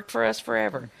okay. It worked for us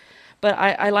forever. But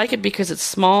I like it because it's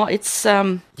small. It's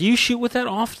Do you shoot with that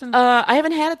often? I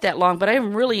haven't had it that long, but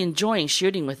I'm really enjoying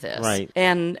shooting with this. Right.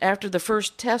 And after the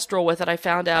first test roll with it, I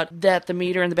found out that the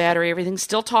meter and the battery, everything's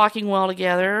still talking well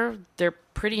together. They're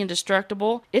pretty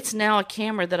indestructible. It's now a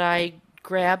camera that I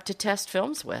grab to test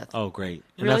films with. Oh, great.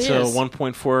 And Really that's is. a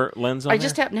 1.4 lens on I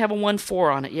just happen to have a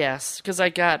 1.4 on it, yes, because I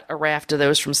got a raft of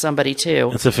those from somebody too.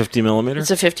 It's a 50 millimeter?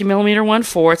 It's a 50 millimeter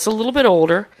 1.4. It's a little bit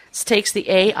older. It takes the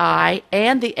AI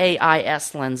and the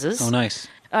AIS lenses. Oh, nice.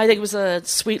 I think it was a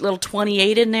sweet little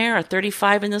 28 in there, a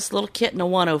 35 in this little kit, and a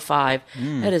 105.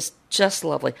 That is just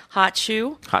lovely. Hot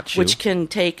shoe, which can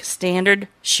take standard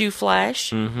shoe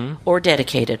flash or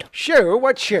dedicated. Shoe?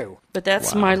 What shoe? But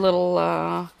that's my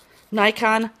little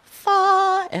Nikon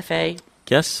FA.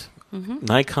 Yes?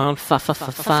 Nikon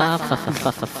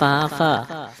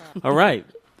All right.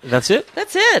 That's it?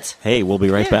 That's it. Hey, we'll be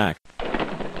right back.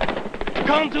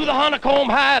 Come to the Honeycomb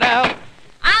Hideout.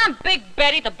 I'm Big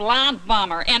Betty the Blonde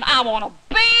Bomber, and I want a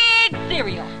big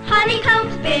cereal.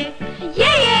 Honeycomb's big,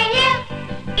 yeah.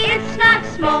 It's not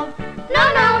small, no.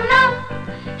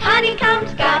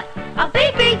 Honeycomb's got a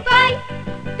big bite.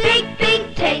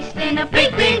 Big taste in a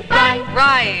big bite.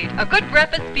 Right. A good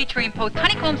breakfast featuring post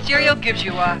honeycomb cereal gives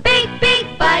you a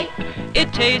big bite.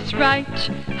 It tastes right.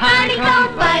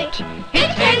 Honeycomb bite.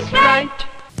 It tastes right.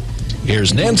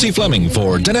 Here's Nancy Fleming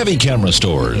for Denevi Camera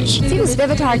Stores. See this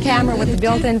Vivitar camera with the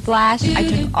built-in flash? I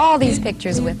took all these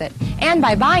pictures with it. And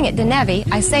by buying at Denevi,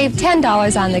 I saved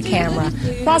 $10 on the camera.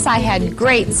 Plus, I had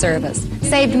great service.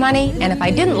 Saved money, and if I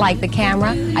didn't like the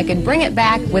camera, I could bring it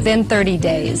back within 30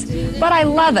 days. But I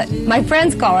love it. My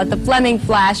friends call it the Fleming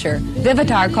Flasher.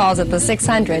 Vivitar calls it the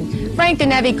 600. Frank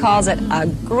Denevi calls it a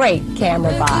great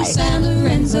camera buy. San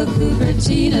Lorenzo,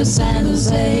 Cupertino, San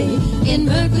Jose. In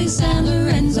Berkeley, San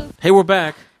Lorenzo. Hey, we're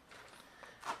back.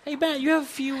 Hey, Matt, you have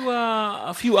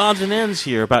a few odds and ends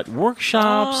here about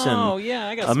workshops and yeah,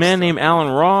 I got a man named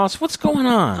Alan Ross. What's going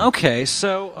on? Okay,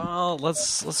 so let's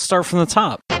start from the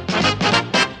top.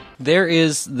 There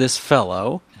is this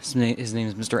fellow. His name is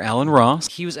Mr. Alan Ross.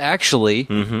 He was actually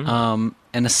an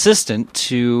assistant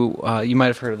to, you might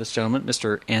have heard of this gentleman,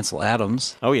 Mr. Ansel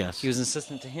Adams. Oh, yes. He was an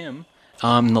assistant to him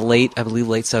in the late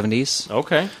 70s.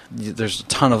 Okay. There's a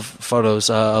ton of photos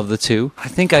of the two. I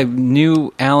think I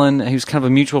knew Alan. He was kind of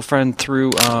a mutual friend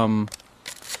through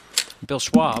Bill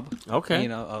Schwab. Okay. You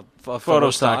know, a photo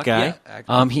stock guy.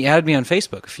 Yeah. He added me on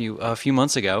Facebook a few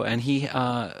months ago, and he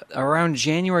around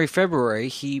January, February,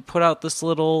 he put out this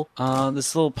little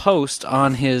post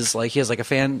on his, like, he has like a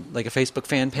Facebook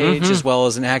fan page as well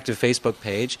as an active Facebook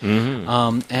page.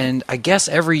 And I guess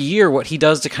every year what he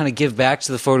does to kind of give back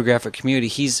to the photographic community,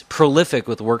 he's prolific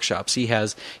with workshops. He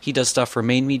does stuff for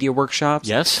Main Media Workshops.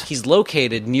 Yes. He's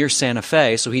located near Santa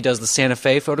Fe, so he does the Santa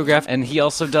Fe photograph, and he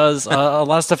also does a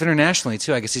lot of stuff internationally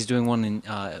too. I guess he's doing one in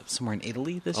somewhere in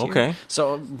Italy this year. Okay.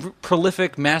 So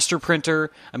prolific master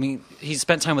printer. I mean, he's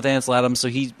spent time with Ansel Adams, so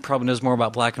he probably knows more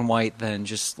about black and white than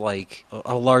just like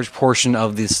a large portion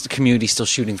of this community still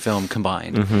shooting film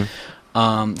combined.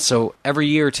 So every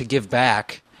year to give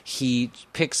back, he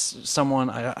picks someone.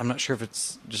 I'm not sure if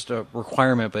it's just a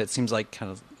requirement, but it seems like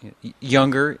kind of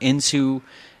younger into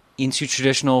into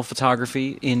traditional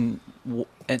photography in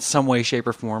some way, shape,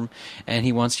 or form, and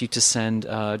he wants you to send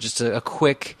just a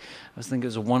quick, I think it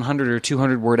was a 100 or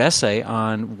 200 word essay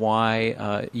on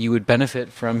why you would benefit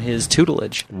from his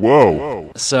tutelage.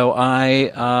 Whoa! So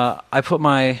I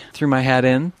threw my hat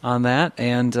in on that,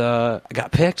 and I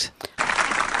got picked.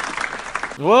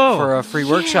 Whoa! For a free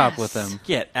workshop with him.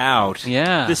 Get out!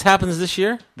 Yeah, this happens this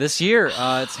year. This year,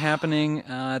 it's happening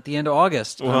at the end of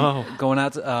August. Whoa! Going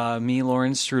out to me,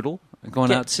 Lauren Strudel,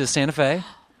 going out to Santa Fe.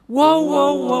 Whoa,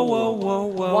 whoa, whoa, whoa, whoa,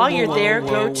 whoa. While you're there,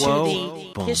 go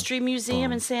to the History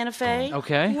Museum in Santa Fe.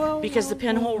 Okay. Because the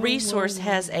Pinhole Resource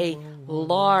has a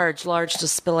large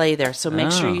display there, so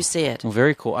make sure you see it. Well,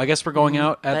 very cool. I guess we're going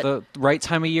out at the right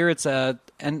time of year. It's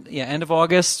end of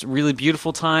August. Really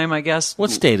beautiful time, I guess. What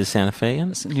state is Santa Fe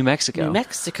in? It's New Mexico. New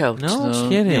Mexico. No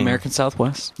kidding. The American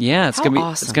Southwest. Yeah, it's gonna be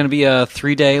awesome. It's gonna be a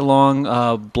 3-day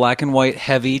long black and white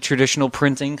heavy traditional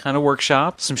printing kind of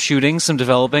workshop. Some shooting, some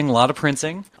developing, a lot of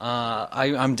printing.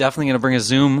 I'm definitely gonna bring a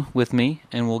Zoom with me,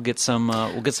 and we'll get some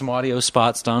audio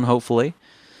spots done. Hopefully,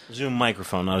 Zoom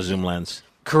microphone, not a Zoom lens.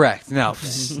 Correct. No,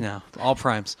 all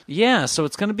primes. Yeah, so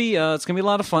it's gonna be a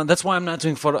lot of fun. That's why I'm not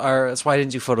doing that's why I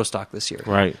didn't do photo stock this year.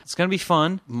 Right. It's gonna be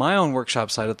fun. My own workshop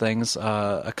side of things.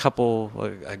 Earlier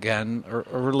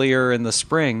in the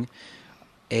spring,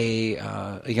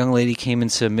 a young lady came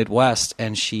into Midwest,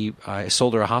 and I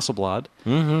sold her a Hasselblad,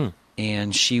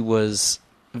 and she was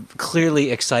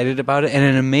clearly excited about it, and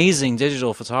an amazing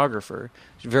digital photographer.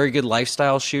 Very good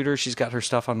lifestyle shooter. She's got her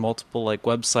stuff on multiple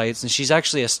websites, and she's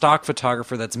actually a stock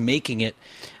photographer that's making it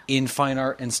in fine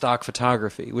art and stock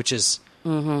photography, which is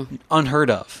unheard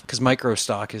of, because micro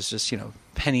stock is just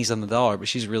pennies on the dollar, but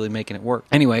she's really making it work.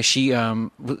 Anyway, she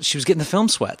was getting the film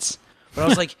sweats. But I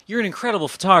was like, you're an incredible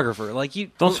photographer.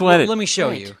 Don't sweat it. Let me show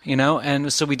you,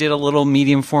 And so we did a little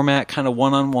medium format, kind of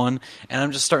one-on-one, and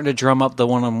I'm just starting to drum up the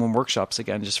one-on-one workshops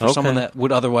again, just for someone that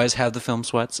would otherwise have the film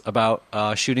sweats about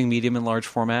shooting medium and large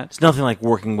format. It's nothing like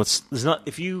working with.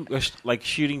 If you are like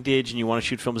shooting dig and you want to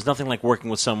shoot film, there's nothing like working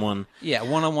with someone. Yeah,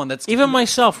 one-on-one. That's even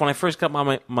myself when I first got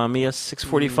my Mamiya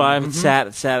 645 and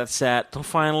sat. Till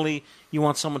finally, you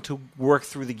want someone to work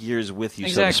through the gears with you.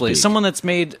 Exactly, so to speak. Someone that's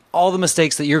made all the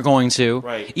mistakes that you're going to.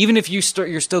 Right. Even if you're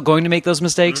still going to make those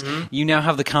mistakes, you now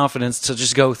have the confidence to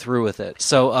just go through with it.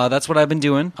 So that's what I've been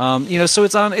doing. So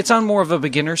it's on more of a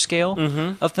beginner scale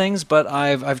of things, but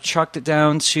I've chucked it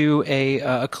down to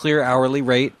a clear hourly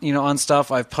rate. On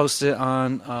stuff I've posted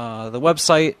on the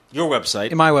website, your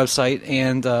website, my website,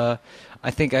 and. I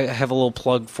think I have a little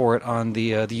plug for it on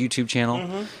the YouTube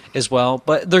channel as well.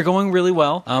 But they're going really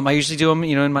well. I usually do them,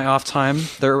 in my off time.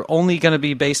 They're only going to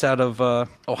be based out of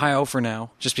Ohio for now,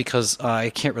 just because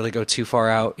I can't really go too far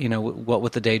out,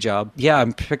 with the day job. Yeah,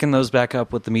 I'm picking those back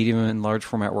up with the medium and large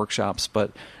format workshops,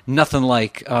 but nothing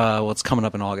like what's coming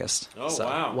up in August. Oh,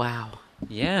 wow. Wow.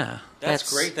 Yeah.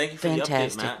 That's great. Thank you for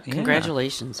fantastic. the update, Matt. Yeah.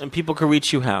 Congratulations. And people can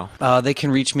reach you how? They can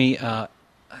reach me...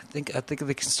 I think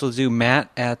they can still do Matt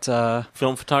at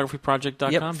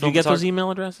filmphotographyproject.com. Yep, Do you get those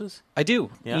email addresses? I do.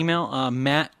 Yeah. Email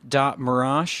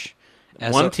matt.marash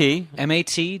MAT.MARRASH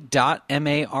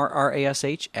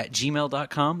at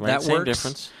gmail.com. Right, that same works.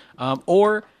 difference.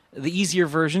 Or the easier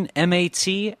version, MAT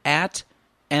at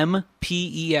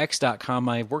mpex.com,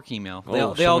 my work email. They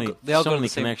all go to the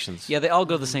same connections. Yeah, they all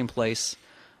go to the same place.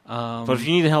 But if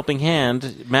you need a helping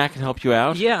hand, Matt can help you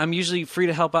out. Yeah, I'm usually free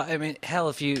to help out. I mean, hell,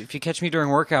 if you catch me during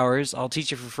work hours, I'll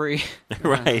teach you for free.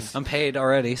 Right. I'm paid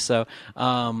already. So,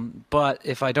 but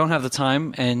if I don't have the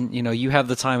time, and you have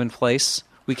the time and place,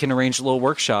 we can arrange a little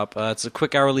workshop. It's a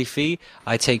quick hourly fee.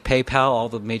 I take PayPal, all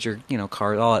the major,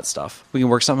 cards, all that stuff. We can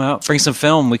work something out. Bring some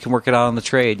film. We can work it out on the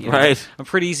trade. Right. I'm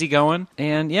pretty easy going.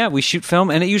 And yeah, we shoot film,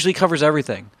 and it usually covers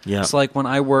everything. Yeah. It's like when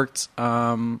I worked,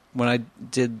 when I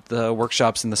did the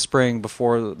workshops in the spring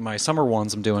before my summer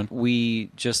ones I'm doing, we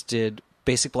just did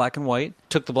basic black and white.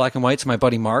 Took the black and white to my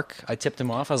buddy Mark. I tipped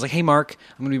him off. I was like, hey, Mark,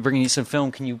 I'm going to be bringing you some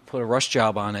film. Can you put a rush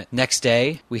job on it? Next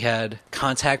day, we had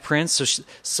contact prints.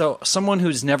 So someone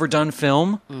who's never done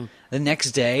film, the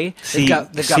next day, they've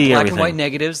got black everything. and white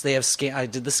negatives. They have I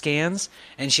did the scans,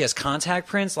 and she has contact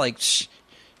prints. Like,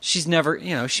 she's never,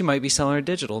 she might be selling her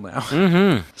digital now.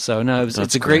 Mm-hmm. So, no,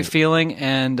 it's a great feeling.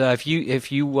 And if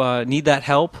you need that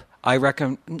help, I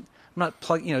recommend... I'm not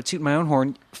tooting my own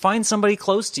horn. Find somebody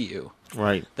close to you,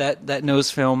 right? That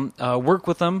knows film. Work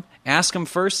with them. Ask them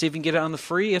first. See if you can get it on the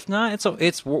free. If not,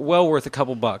 it's well worth a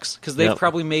couple bucks, because they've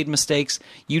probably made mistakes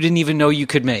you didn't even know you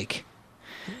could make,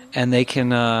 and they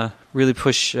can really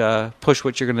push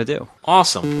what you're going to do.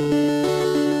 Awesome.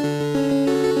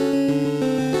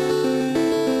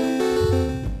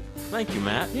 Thank you,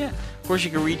 Matt. Yeah. course, you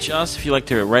can reach us if you'd like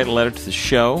to write a letter to the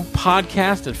show.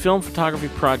 Podcast at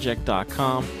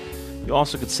filmphotographyproject.com. You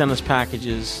also could send us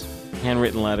packages,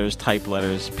 handwritten letters, typed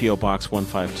letters, P.O. Box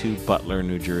 152, Butler,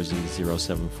 New Jersey,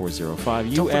 07405,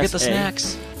 Don't USA. forget the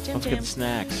snacks. Don't forget the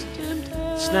snacks.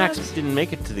 Snacks didn't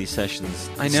make it to these sessions.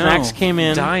 I know. Snacks came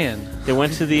in. Dying. They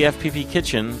went to the FPP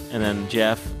kitchen, and then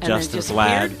Jeff, And Justin,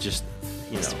 then Vlad, just,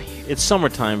 it's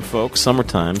summertime, folks.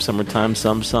 Summertime, summertime.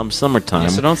 Yeah,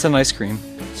 so don't send ice cream.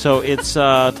 So it's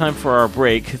time for our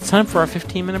break. It's time for our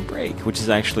 15-minute break, which is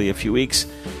actually a few weeks.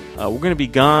 We're going to be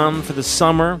gone for the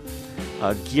summer,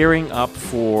 gearing up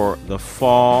for the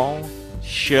fall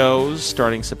shows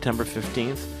starting September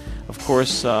 15th. Of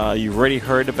course, you've already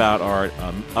heard about our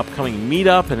upcoming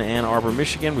meetup in Ann Arbor,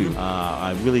 Michigan.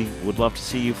 I really would love to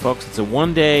see you folks. It's a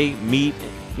one-day meet.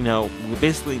 We're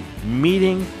basically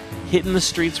meeting, hitting the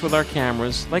streets with our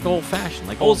cameras, like old-fashioned,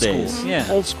 like old days. School. Yeah.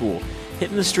 Old school.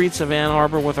 Hitting the streets of Ann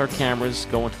Arbor with our cameras,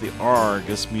 going to the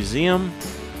Argus Museum,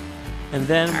 and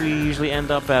then we usually end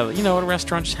up at a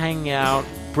restaurant, just hanging out,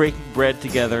 breaking bread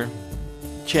together,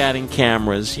 chatting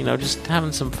cameras, just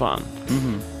having some fun.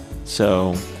 Mm-hmm.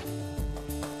 So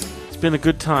it's been a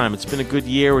good time. It's been a good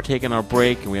year. We're taking our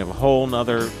break, and we have a whole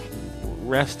nother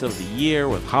rest of the year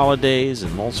with holidays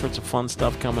and all sorts of fun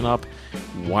stuff coming up.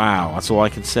 Wow, that's all I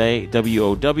can say.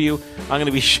 WOW. I'm going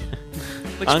to be...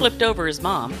 Which flipped over his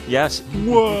mom. Yes.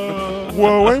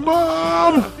 Whoa, hey,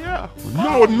 Mom! Yeah.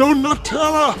 No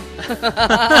Nutella!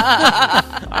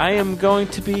 I am going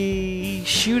to be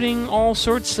shooting all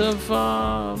sorts of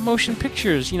motion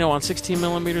pictures, on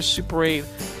 16mm Super 8.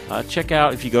 Check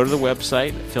out, if you go to the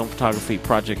website,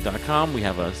 filmphotographyproject.com, we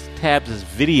have a tab that says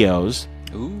videos.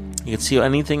 Ooh. You can see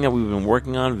anything that we've been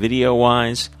working on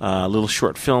video-wise, little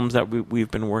short films that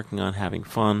we've been working on, having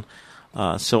fun.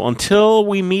 So until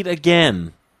we meet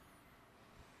again,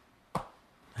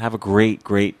 have a great,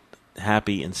 great,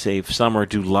 happy, and safe summer.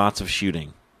 Do lots of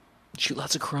shooting. Shoot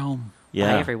lots of chrome.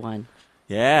 Yeah. Bye, everyone.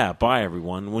 Yeah, bye,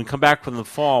 everyone. When we come back from the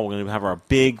fall, we're going to have our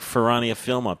big Ferrania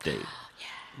film update.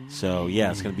 So,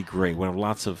 yeah, it's going to be great. We have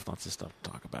lots of stuff to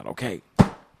talk about. Okay.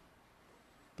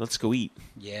 Let's go eat.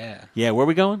 Yeah. Yeah, where are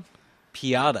we going?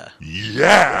 Piata.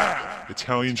 Yeah!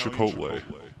 Italian Chipotle.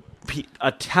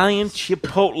 Italian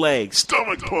Chipotle.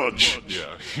 Stomach punch!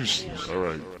 Yeah. All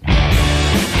right.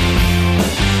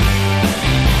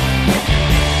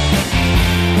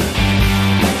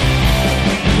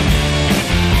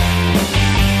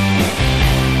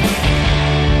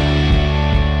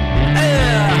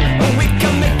 We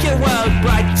can make your world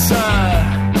brighter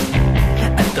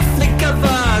at the flick of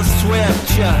a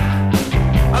switch.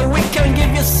 We can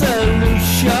give you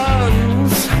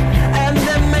solutions, and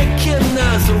they're making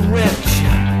us rich.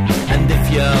 And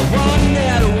if you want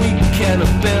it, we can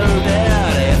build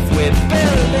it. If we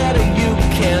build it, you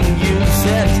can use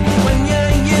it. When you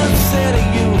use it,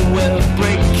 you will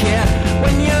break it.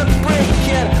 When you break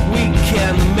it, we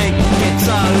can make it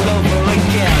all over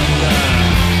again.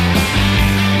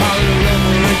 All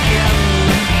over again.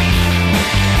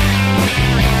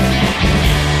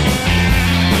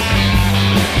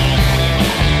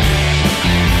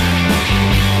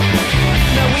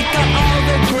 Now we got all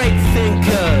the great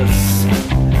thinkers,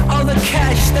 all the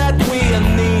cash that we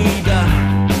need.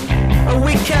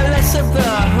 We care less of the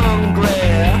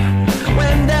hungry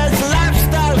when there's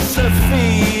lifestyles to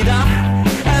feed.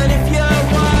 And if you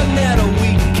want it, we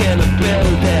can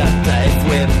build it. If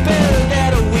we build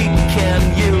it, we can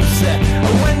use it.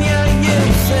 When you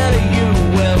use it, you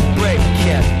will break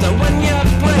it. When you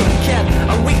break it,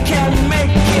 we can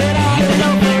make it all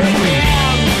over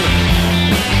again.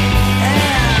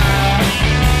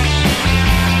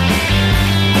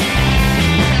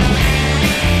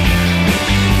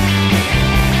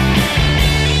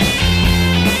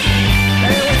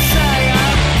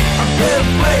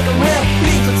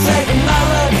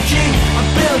 Technology, I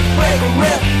build, break, and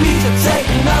repeat the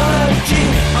technology.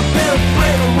 I build,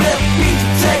 break, and repeat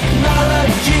the technology.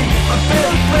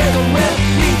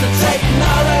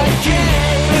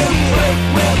 Build, break,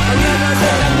 rip, I need the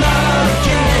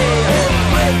technology. Build,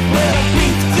 break,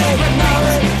 repeat the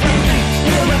technology.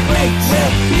 Build, break, repeat the technology. Build, break,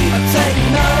 repeat the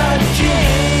technology.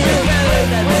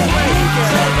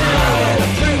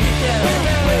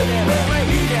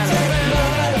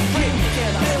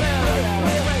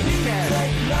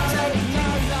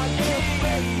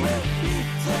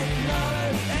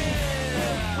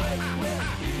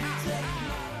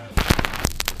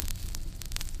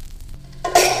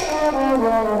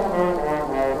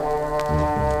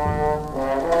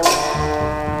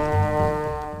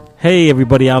 Hey,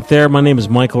 everybody out there. My name is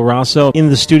Michael Rosso, in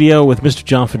the studio with Mr.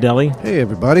 John Fideli. Hey,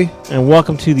 everybody. And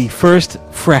welcome to the first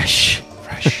fresh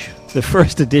the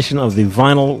first edition of the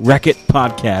Vinyl Record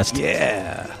Podcast.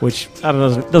 Yeah. Which I don't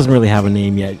know, doesn't really have a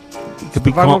name yet. The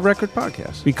Vinyl Record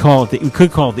Podcast. We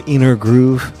could call it the Inner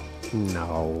Groove.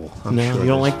 No, You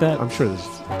don't like that? I'm sure there's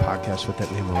a podcast with that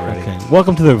name already. Okay.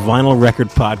 Welcome to the Vinyl Record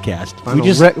Podcast.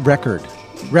 Vinyl Record.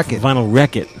 Vinyl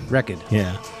Record. Record.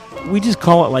 Yeah. We just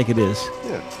call it like it is.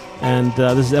 Yeah. And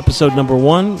this is episode number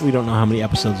 1. We don't know how many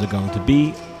episodes are going to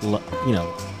be,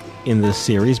 in this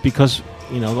series because,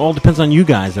 it all depends on you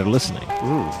guys that are listening.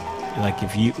 Like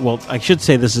I should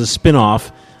say this is a spin-off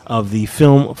of the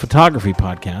Film Photography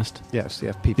Podcast. Yes, the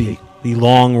FPP. The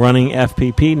long-running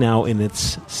FPP, now in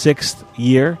its 6th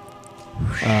year.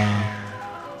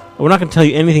 We're not going to tell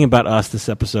you anything about us this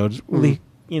episode. Really,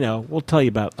 we'll tell you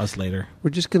about us later.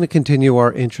 We're just going to continue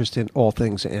our interest in all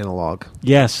things analog.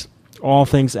 Yes, all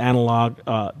things analog.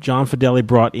 John Fideli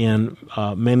brought in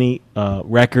many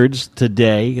records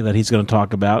today that he's going to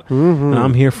talk about. And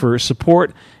I'm here for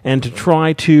support and to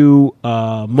try to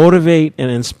motivate and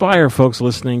inspire folks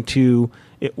listening to,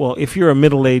 if you're a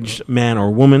middle-aged man or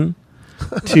woman,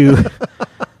 to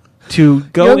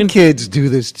go Young kids do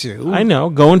this too. I know.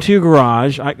 Go into your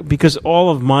garage because all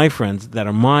of my friends that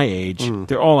are my age,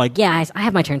 they're all like, yeah, I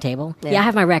have my turntable. Yeah, I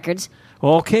have my records.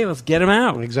 Well, okay, let's get them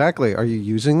out. Exactly. Are you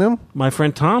using them? My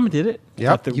friend Tom did it.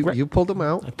 Yep. You pulled them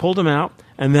out. I pulled them out.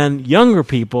 And then younger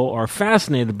people are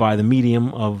fascinated by the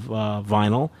medium of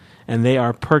vinyl, and they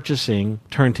are purchasing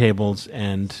turntables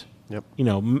and,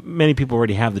 many people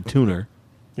already have the tuner.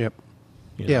 Yep.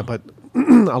 Yeah, but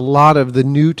a lot of the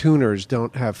new tuners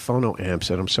don't have phono amps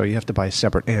in them, so you have to buy a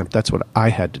separate amp. That's what I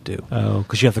had to do. Oh,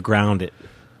 because you have to ground it.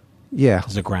 Yeah.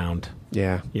 There's a ground.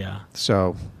 Yeah. Yeah.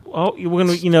 So... Well, we're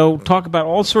going to, talk about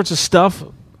all sorts of stuff,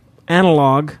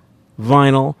 analog,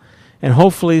 vinyl, and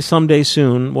hopefully someday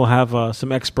soon we'll have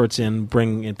some experts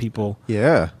bring in people.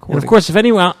 Yeah. And of course, if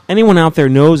anyone out there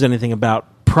knows anything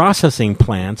about processing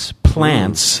plants,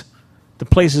 the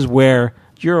places where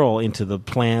you're all into the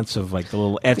plants of like the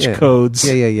little etch codes.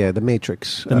 Yeah. The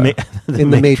Matrix. The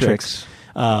Matrix.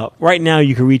 Right now,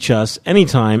 you can reach us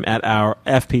anytime at our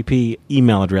FPP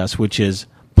email address, which is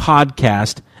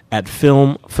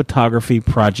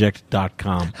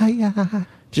podcast@filmphotographyproject.com. Hiya.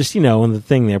 Just, in the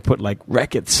thing there, put like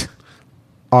records.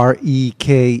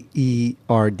 REKERDS.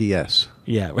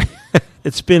 Yeah.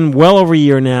 It's been well over a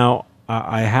year now.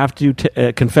 I have to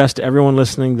confess to everyone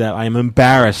listening that I am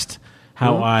embarrassed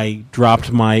how I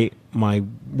dropped my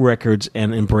records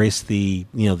and embraced the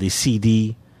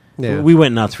CD. Yeah. We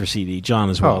went nuts for CD.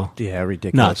 John as well. Oh, yeah,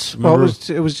 ridiculous. Nuts. Well,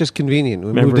 it was just convenient.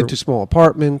 We moved into small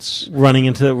apartments. Running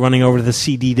over to the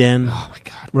CD den. Oh, my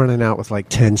God. Running out with like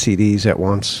 10 CDs at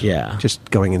once. Yeah.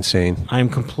 Just going insane. I'm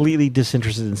completely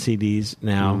disinterested in CDs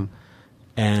now.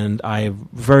 And I have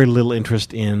very little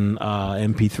interest in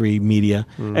MP3 media.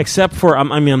 Except for,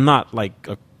 I'm not like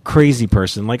a crazy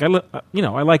person. Like, I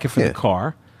like it for the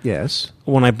car. Yes.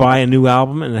 When I buy a new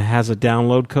album and it has a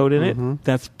download code in it,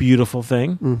 that's a beautiful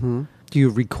thing. Mm-hmm. Do you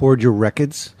record your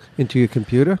records into your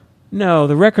computer? No,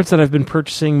 the records that I've been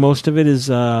purchasing, most of it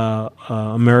is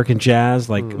American jazz,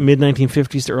 like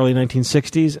mid-1950s to early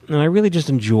 1960s, and I really just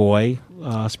enjoy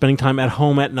spending time at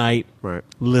home at night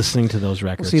listening to those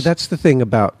records. Well, see, that's the thing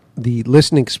about the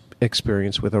listening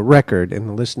experience with a record and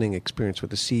the listening experience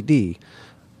with a CD.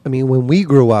 I mean, when we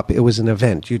grew up, it was an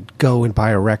event. You'd go and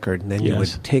buy a record, and then you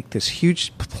would take this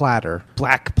huge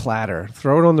black platter,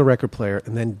 throw it on the record player,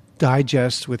 and then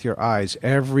digest with your eyes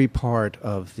every part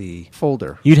of the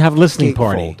folder. You'd have listening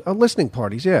party. Listening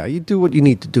parties, yeah. You do what you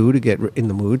need to do to get in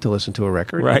the mood to listen to a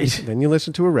record. Right. Then you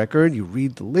listen to a record, you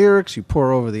read the lyrics, you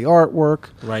pour over the artwork.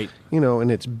 Right.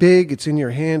 And it's big, it's in your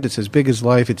hand, it's as big as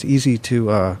life, it's easy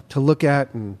to look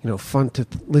at and, fun to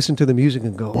listen to the music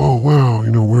and go, oh, wow,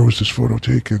 where was this photo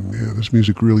taken? Yeah, this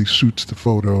music really suits the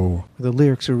photo. The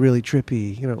lyrics are really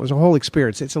trippy. It was a whole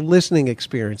experience. It's a listening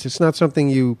experience. It's not something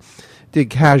you did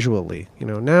casually.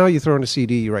 Now you throw in a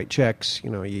CD, you write checks,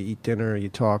 you eat dinner, you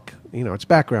talk, it's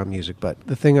background music. But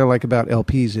the thing I like about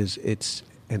LPs is it's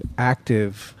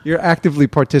you're actively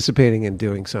participating in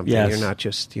doing something. Yes. You're not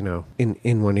just, in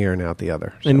one ear and out the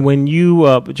other. So. And when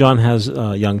you, John has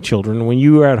young children, when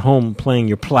you are at home playing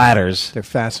your platters, they're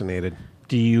fascinated.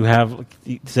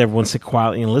 Does everyone sit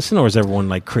quietly and listen, or is everyone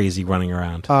like crazy running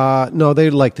around? No, they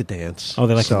like to dance. Oh,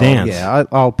 they like to dance. Yeah,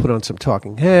 I'll put on some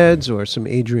Talking Heads or some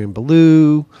Adrian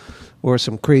Belew or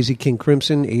some crazy King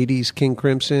Crimson, 80s King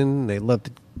Crimson. They love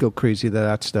to go crazy to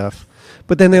that stuff.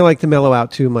 But then they like to mellow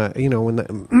out too.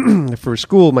 When for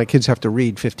school, my kids have to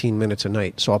read 15 minutes a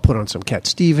night, so I'll put on some Cat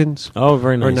Stevens. Oh,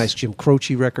 very nice. Or a nice Jim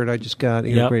Croce record I just got,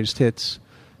 Greatest Hits.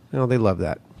 They love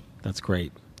that. That's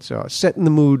great. So set in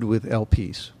the mood with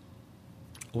LPs.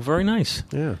 Well, very nice.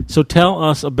 Yeah. So tell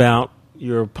us about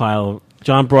your pile.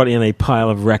 John brought in a pile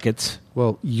of records.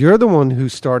 Well, you're the one who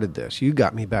started this. You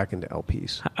got me back into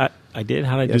LPs. I did?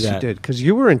 How did I yes, do that? you did, because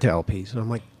you were into LPs. And I'm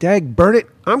like, dag, burn it,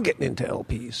 I'm getting into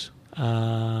LPs.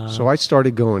 So I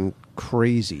started going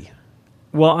crazy.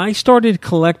 Well, I started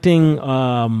collecting,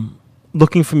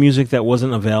 looking for music that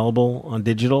wasn't available on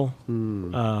digital,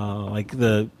 like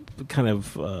the kind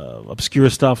of obscure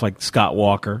stuff like Scott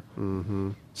Walker.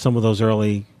 Mm-hmm. Some of those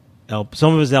early...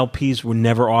 some of his LPs were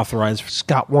never authorized.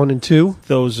 Scott 1 and 2?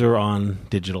 Those are on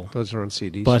digital. Those are on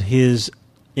CDs. But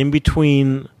in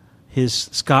between his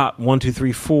Scott 1, 2,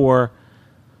 3, 4,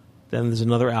 then there's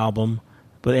another album.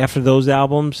 But after those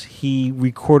albums, he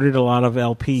recorded a lot of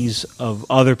LPs of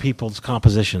other people's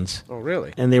compositions. Oh,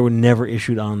 really? And they were never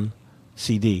issued on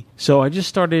CD. So I just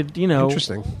started,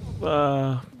 Interesting.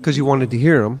 Because you wanted to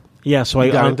hear them. Yeah, so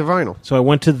you got into vinyl. So I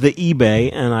went to the eBay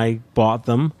and I bought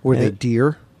them. Were they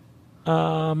dear?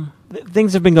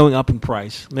 Things have been going up in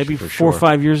price. Maybe For 4 or sure.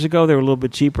 5 years ago, they were a little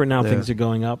bit cheaper. Now Yeah. things are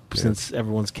going up Yeah. since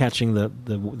everyone's catching the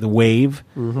wave.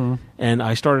 Mhm. And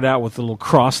I started out with a little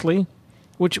Crossley,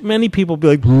 which many people be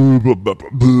like,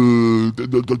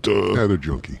 They're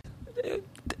junkie.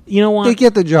 you know what? They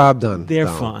get the job done. They're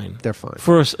though. fine. They're fine.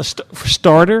 For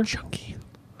starter, junkie.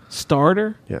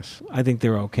 Starter, yes, I think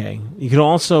they're okay. You can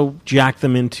also jack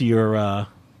them into your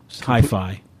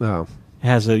hi-fi. Oh, it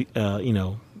has a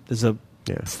there's a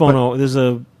Yeah. phono. There's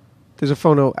a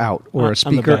phono out or on a the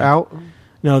speaker back. out.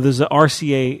 No, there's a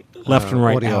RCA left and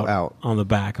right audio out on the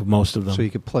back of most of them. So you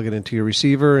could plug it into your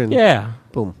receiver and Yeah.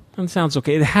 boom. It sounds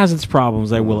okay. It has its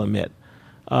problems, I will admit.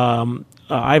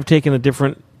 I've taken a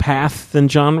different path than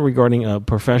John regarding a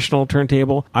professional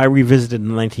turntable. I revisited in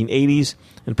the 1980s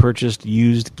and purchased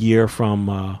used gear from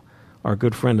our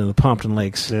good friend in the Pompton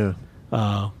Lakes. Yeah.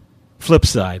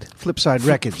 Flipside. Flipside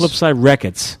Records. Flipside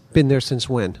Records. Been there since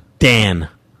when? Dan.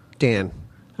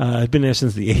 I've been there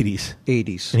since the 80s.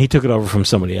 80s. And he took it over from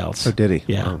somebody else. Oh, did he?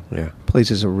 Yeah. Oh, yeah.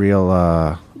 Place is a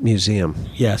real museum.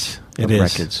 Yes, it of is.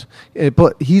 Records.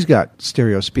 But he's got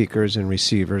stereo speakers and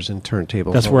receivers and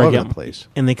turntables That's all where I over get the place.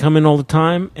 And they come in all the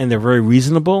time, and they're very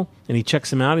reasonable. And he checks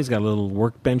them out. He's got a little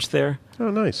workbench there. Oh,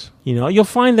 nice. You'll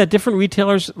find that different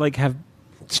retailers have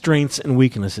strengths and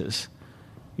weaknesses.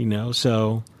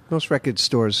 So most record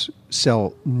stores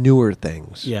sell newer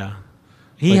things. yeah,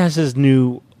 he has his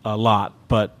new lot,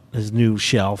 but his new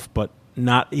shelf, but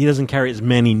not. He doesn't carry as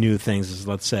many new things as,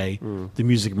 let's say, the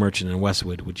Music Merchant in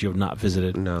Westwood, which you have not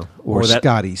visited. No, or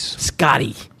Scotty's.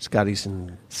 Scotty's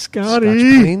in Scotch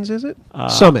Plains, is it?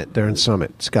 Summit. They're in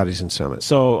Summit. Scotty's in Summit.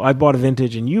 So I bought a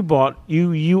vintage, and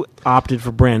you opted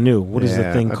for brand new. What is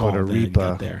the thing I called? bought a that you Repa.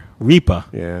 got there? Repa.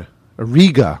 Yeah, a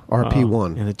Riga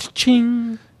RP1. And it's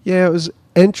ching. Yeah, it was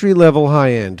entry level,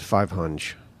 high end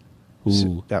 500.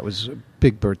 Ooh. That was a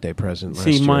big birthday present last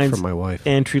See, year mine's from my wife.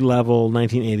 entry level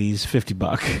 1980s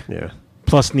 $50. Yeah.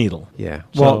 Plus needle. Yeah.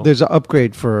 So- Well, there's an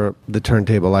upgrade for the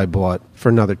turntable I bought for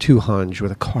another 200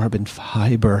 with a carbon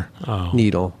fiber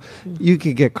needle. You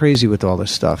could get crazy with all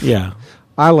this stuff. Yeah.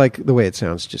 I like the way it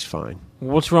sounds just fine.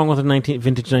 What's wrong with the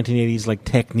vintage 1980s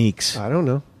Techniques? I don't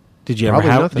know. Did you Probably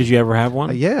ever have? nothing. Did you ever have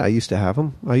one? Yeah, I used to have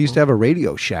them. I used to have a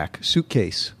Radio Shack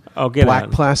suitcase. Oh, get black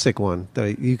out. plastic one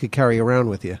that you could carry around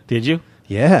with you. Did you?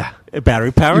 Yeah.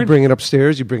 Battery powered? You bring it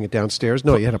upstairs, you bring it downstairs.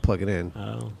 No, you had to plug it in.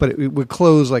 Oh. But it would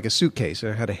close like a suitcase,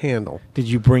 and it had a handle. Did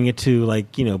you bring it to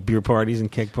beer parties and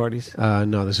keg parties?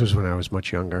 No, this was when I was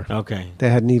much younger. Okay. They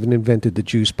hadn't even invented the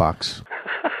juice box.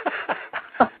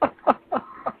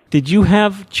 Did you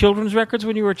have children's records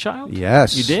when you were a child?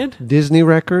 Yes. You did? Disney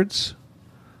records,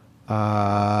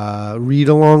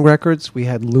 read-along records. We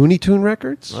had Looney Tune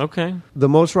records. Okay. The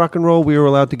most rock and roll we were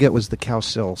allowed to get was the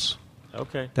Cowsills.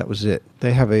 Okay. That was it.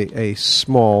 They have a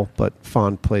small but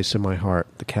fond place in my heart,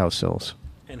 the Cowsills.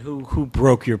 And who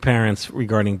broke your parents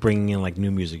regarding bringing in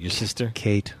new music? Your sister?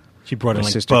 Kate. She brought in My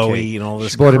sister Bowie Kate. and all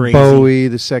this She brought crazy. in Bowie,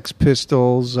 the Sex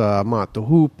Pistols, Mott the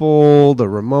Hoople, the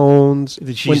Ramones.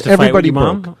 Did she when used to fight with everybody your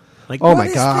mom? broke. Like, oh "What my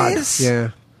is God! this?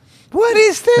 Yeah. What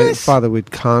is And this? Father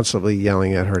would constantly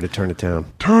yelling at her to turn it down.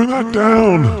 Turn that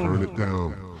down. Turn it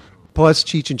down. Plus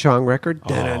Cheech and Chong record.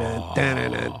 Who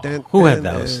had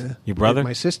those? Your brother?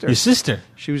 My sister. Your sister?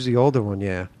 She was the older one,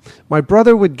 yeah. My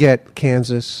brother would get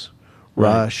Kansas, Right.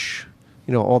 Rush,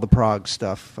 all the prog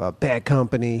stuff, Bad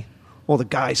Company, all the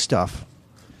guy stuff.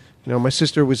 My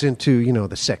sister was into,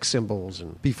 the Sex Symbols.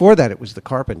 And before that, it was the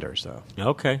Carpenters, though.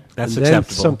 Okay. That's And then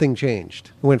acceptable. something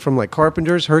changed. It went from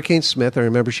Carpenters, Hurricane Smith, I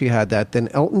remember she had that, then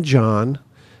Elton John,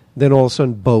 then all of a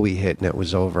sudden Bowie hit, and it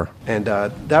was over. And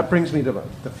that brings me to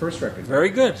the first record. Very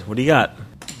good. What do you got?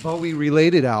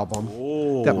 Bowie-related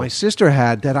album that my sister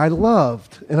had that I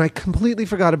loved, and I completely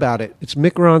forgot about it. It's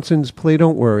Mick Ronson's Play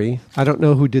Don't Worry. I don't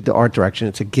know who did the art direction.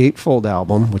 It's a gatefold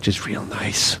album, which is real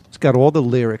nice. It's got all the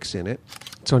lyrics in it.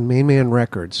 It's on Main Man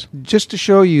Records. Just to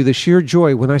show you the sheer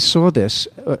joy when I saw this,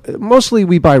 mostly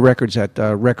we buy records at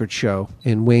Record Show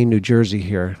in Wayne, New Jersey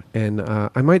here. And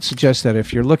I might suggest that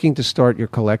if you're looking to start your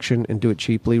collection and do it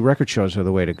cheaply, record shows are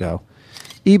the way to go.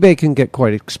 eBay can get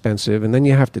quite expensive, and then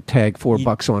you have to tag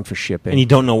 $4 on for shipping. And you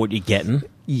don't know what you're getting.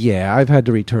 Yeah, I've had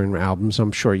to return albums.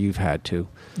 I'm sure you've had to.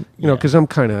 You know, because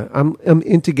I'm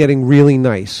into getting really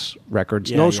nice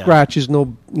records. No scratches,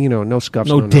 no scuffs,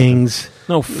 no dings,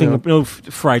 no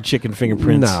fried chicken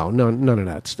fingerprints. No, none of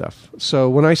that stuff. So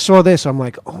when I saw this, I'm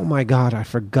like, oh my God, I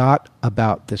forgot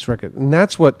about this record. And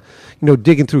that's what,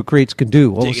 digging through crates can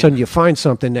do. All of a sudden you find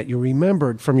something that you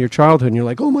remembered from your childhood and you're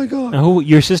like, oh my God. Now,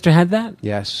 your sister had that?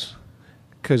 Yes.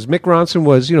 Because Mick Ronson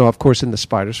was, of course, in the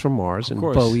Spiders from Mars and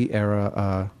Bowie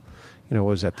era, what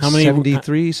was that?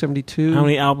 73, 72? How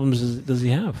many albums does he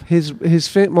have? His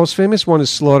most famous one is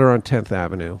Slaughter on 10th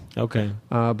Avenue. Okay.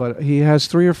 But he has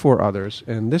 3 or 4 others.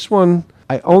 And this one,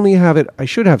 I only have it. I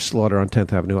should have Slaughter on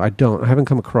 10th Avenue. I don't. I haven't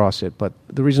come across it. But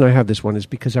the reason I have this one is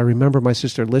because I remember my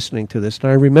sister listening to this.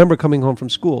 And I remember coming home from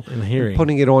school and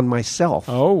putting it on myself.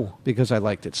 Oh. Because I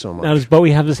liked it so much. Now, does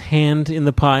Bowie have his hand in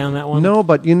the pie on that one? No,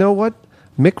 but you know what?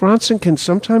 Mick Ronson can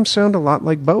sometimes sound a lot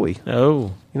like Bowie.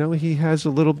 Oh. He has a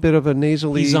little bit of a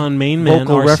nasally He's on Main Man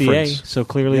vocal RCA, reference. So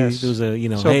clearly there's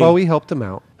a, So Bowie helped him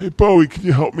out. Hey, Bowie, can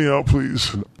you help me out,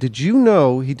 please? Did you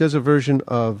know he does a version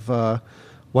of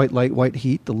White Light, White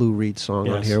Heat, the Lou Reed song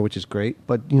on here, which is great.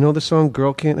 But you know the song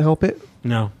Girl Can't Help It?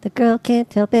 No. The girl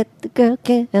can't help it, the girl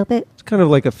can't help it. It's kind of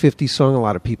like a 50s song. A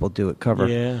lot of people do it, cover.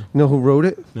 Yeah. You know who wrote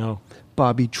it? No.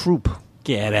 Bobby Troop.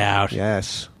 Get out.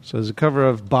 Yes. So there's a cover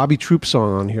of Bobby Troop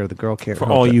song on here, The Girl Can't For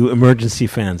Help all It. you emergency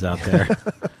fans out there.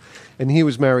 And he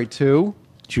was married to?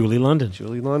 Julie London.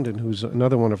 Julie London, who's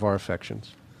another one of our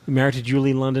affections. Married to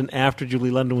Julie London after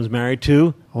Julie London was married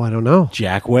to? Oh, I don't know.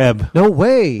 Jack Webb. No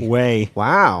way.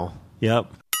 Wow.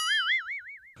 Yep.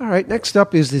 All right, next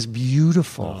up is this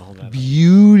beautiful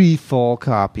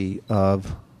copy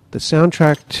of the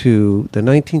soundtrack to the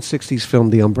 1960s film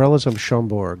The Umbrellas of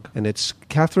Cherbourg. And it's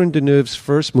Catherine Deneuve's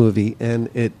first movie, and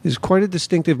it is quite a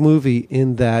distinctive movie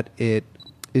in that it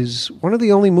is one of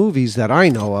the only movies that I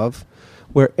know of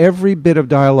where every bit of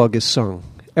dialogue is sung.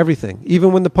 Everything.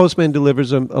 Even when the postman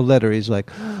delivers a letter, he's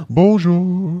like,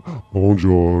 bonjour,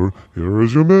 bonjour, here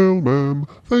is your mail, ma'am,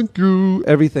 thank you.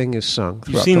 Everything is sung.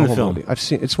 You've seen the film? Movie. I've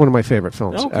seen. It's one of my favorite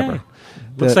films ever.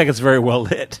 Looks like it's very well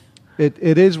lit. It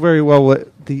is very well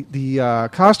lit. The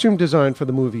costume design for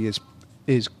the movie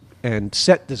is and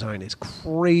set design is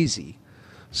crazy.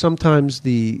 Sometimes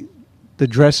the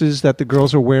dresses that the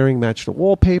girls are wearing match the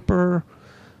wallpaper.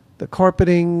 The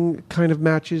carpeting kind of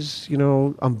matches,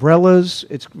 umbrellas.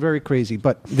 It's very crazy.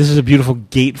 But this is a beautiful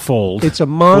gatefold. It's a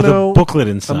mono with a booklet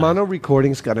inside. A mono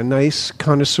recording. It's got a nice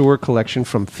connoisseur collection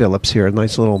from Philips here, a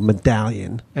nice little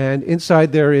medallion. And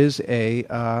inside there is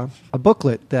a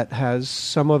booklet that has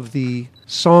some of the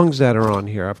songs that are on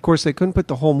here. Of course, they couldn't put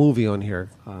the whole movie on here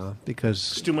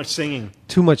because it's too much singing.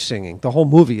 Too much singing. The whole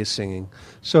movie is singing.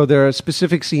 So there are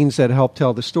specific scenes that help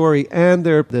tell the story, and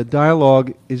the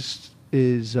dialogue is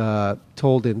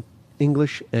told in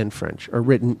English and French, or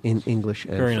written in English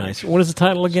and Very French. nice. What is the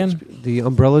title again? The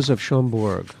Umbrellas of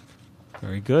Cherbourg.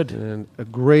 Very good. And a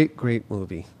great, great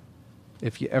movie,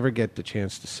 if you ever get the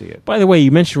chance to see it. By the way,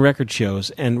 you mentioned record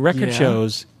shows, and record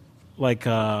shows, like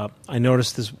I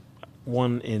noticed this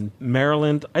one in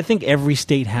Maryland. I think every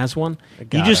state has one.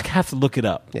 You just have to look it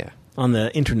up on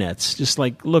the internets. Just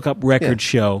like look up record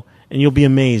show, and you'll be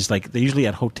amazed. Like they're usually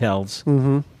at hotels.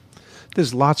 Mm-hmm.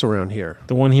 There's lots around here.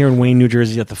 The one here in Wayne, New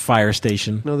Jersey, at the fire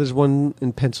station. No, there's one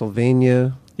in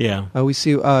Pennsylvania. Yeah. We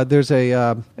see there's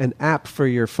an app for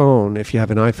your phone if you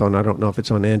have an iPhone. I don't know if it's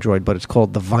on Android, but it's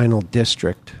called the Vinyl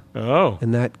District. Oh.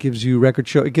 And that gives you record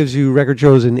show. It gives you record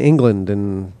shows in England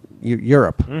and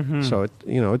Europe. Mm-hmm. So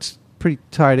it's pretty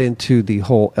tied into the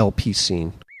whole LP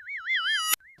scene.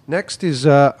 Next is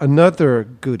another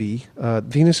goodie,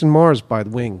 Venus and Mars by the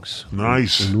Wings.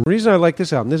 Nice. And the reason I like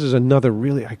this album, this is another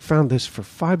I found this for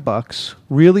 $5.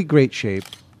 Really great shape.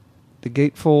 The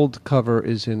gatefold cover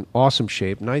is in awesome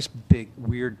shape. Nice, big,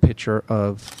 weird picture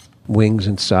of Wings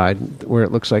inside, where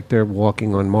it looks like they're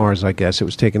walking on Mars, I guess. It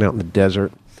was taken out in the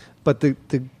desert. But the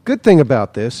good thing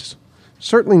about this,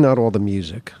 certainly not all the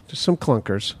music, just some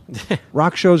clunkers.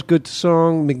 Rock Show's good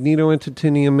song. Magneto and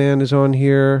Titanium Man is on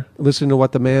here. Listen to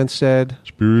What the Man Said.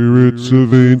 Spirits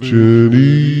of ancient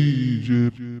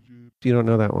Egypt. You don't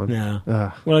know that one?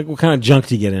 Yeah. What kind of junk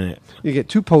do you get in it? You get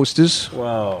 2 posters.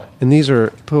 Whoa. And these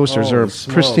posters are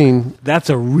pristine. That's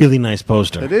a really nice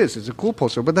poster. It is. It's a cool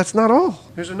poster, but that's not all.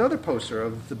 There's another poster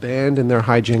of the band and their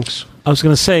hijinks. I was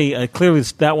going to say, clearly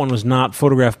that one was not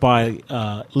photographed by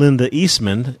Linda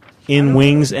Eastman in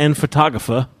Wings and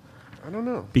Photographer. I don't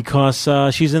know. Because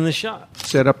she's in the shot.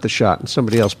 Set up the shot and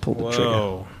somebody else pulled the trigger.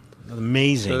 Whoa.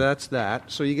 Amazing. So that's that.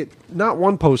 So you get not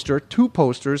 1 poster, 2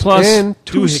 posters, plus and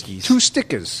 2 hickeys. 2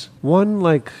 stickers. One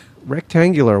like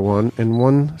rectangular one and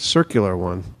 1 circular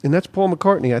one. And that's Paul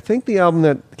McCartney. I think the album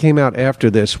that came out after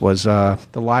this was the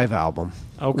live album.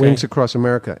 Okay. Wings Across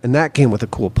America. And that came with a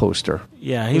cool poster.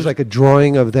 Yeah. It was like a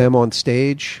drawing of them on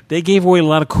stage. They gave away a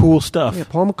lot of cool stuff. Yeah,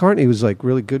 Paul McCartney was like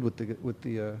really good with the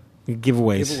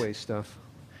giveaways. Giveaway stuff.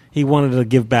 He wanted to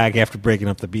give back after breaking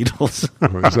up the Beatles.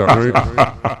 Is that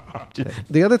right?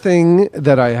 The other thing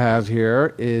that I have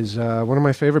here is one of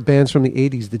my favorite bands from the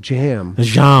 80s, The Jam. The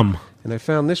Jam. And I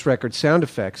found this record, Sound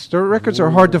Effects. Their records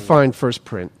are hard to find first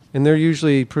print, and they're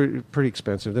usually pretty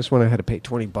expensive. This one I had to pay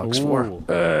 $20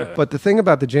 for. But the thing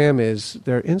about The Jam is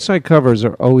their inside covers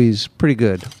are always pretty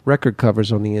good. Record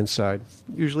covers on the inside.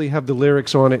 Usually have the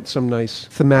lyrics on it, some nice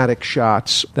thematic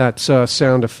shots. That's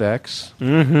Sound Effects.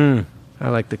 Mm-hmm. I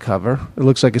like the cover. It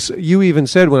looks like you even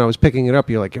said when I was picking it up,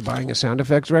 you're like, you're buying a sound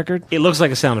effects record? It looks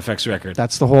like a sound effects record.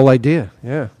 That's the whole idea,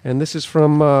 yeah. And this is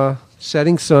from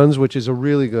Setting Suns, which is a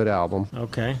really good album.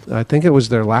 Okay. I think it was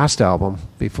their last album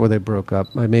before they broke up.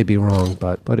 I may be wrong,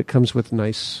 but it comes with a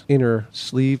nice inner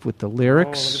sleeve with the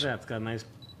lyrics. Oh, look at that. It's got a nice...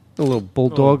 A little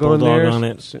bulldog on there, on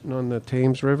it. Sitting on the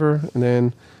Thames River. And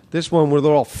then this one where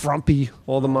they're all frumpy,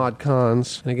 all the mod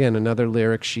cons. And again, another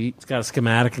lyric sheet. It's got a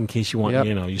schematic in case you want,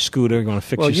 your scooter. You want to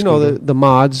fix well, your you scooter. know, the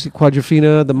mods,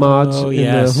 Quadrophenia, the mods. Oh, and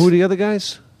yes. who are the other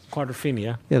guys?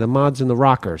 Quadrophenia. Yeah, the mods and the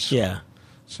rockers. Yeah.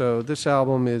 So this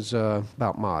album is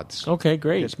about mods. Okay,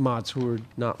 great. It's mods who are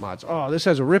not mods. Oh, this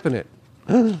has a rip in it.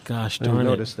 Gosh I darn didn't it.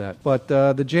 notice that. But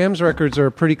the Jams records are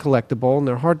pretty collectible, and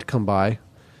they're hard to come by.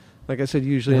 Like I said,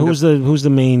 usually... Who's the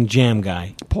main Jam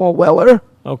guy? Paul Weller.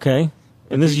 Okay.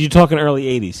 And this is, you're talking early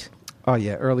 80s. Oh,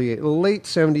 yeah, late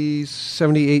 70s,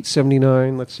 78,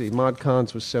 79. Let's see, Mod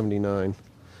Cons was 79.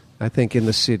 I think In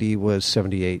the City was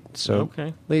 78. So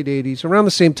late 80s, around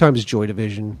the same time as Joy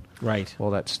Division. Right.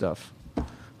 All that stuff.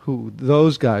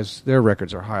 Those guys, their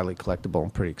records are highly collectible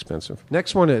and pretty expensive.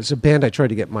 Next one is a band I tried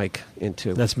to get Mike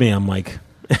into. That's me, I'm Mike.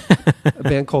 A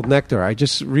band called Nectar. I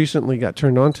just recently got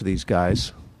turned on to these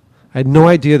guys. I had no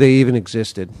idea they even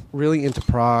existed. Really into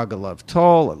prog. I love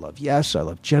Tull. I love Yes. I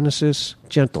love Genesis.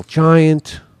 Gentle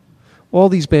Giant. All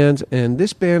these bands. And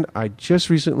this band I just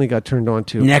recently got turned on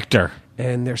to. Nectar.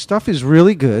 And their stuff is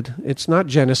really good. It's not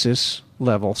Genesis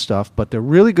level stuff, but they're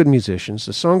really good musicians.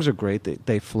 The songs are great.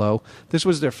 They flow. This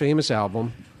was their famous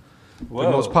album. Whoa.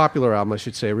 Their most popular album, I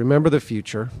should say. Remember the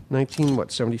Future.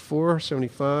 74,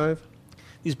 75?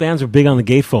 These bands were big on the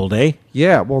gatefold, eh?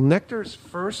 Yeah, well, Nectar's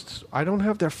first, I don't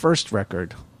have their first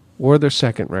record or their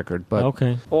second record, but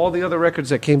all the other records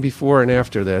that came before and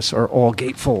after this are all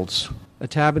gatefolds. A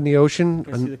Tab in the Ocean,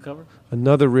 Can I see the cover?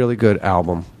 Another really good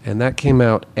album, and that came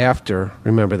out after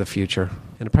Remember the Future.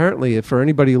 And apparently, for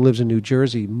anybody who lives in New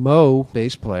Jersey, Mo,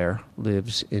 bass player,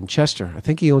 lives in Chester. I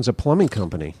think he owns a plumbing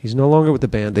company. He's no longer with the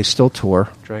band. They still tour,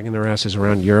 dragging their asses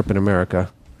around Europe and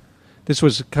America. This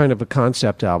was kind of a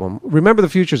concept album. Remember the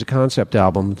Future is a concept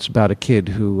album. It's about a kid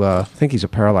who, I think he's a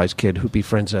paralyzed kid, who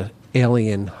befriends a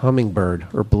alien hummingbird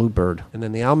or bluebird. And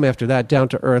then the album after that, Down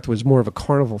to Earth, was more of a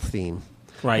carnival theme.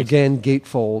 Right. Again,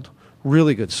 gatefold.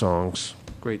 Really good songs.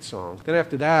 Great song. Then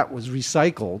after that was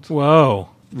Recycled. Whoa.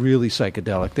 Really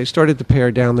psychedelic. They started to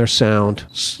pare down their sound,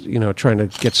 trying to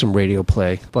get some radio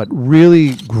play. But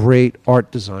really great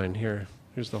art design here.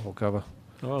 Here's the whole cover.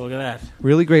 Oh, look at that.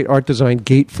 Really great art design,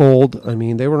 gatefold. I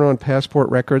mean, they were on Passport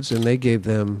Records, and they gave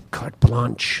them carte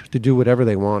blanche to do whatever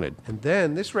they wanted. And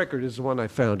then this record is the one I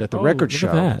found at the record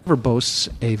show. That. It boasts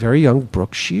a very young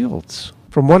Brooke Shields.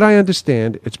 From what I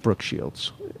understand, it's Brooke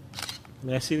Shields.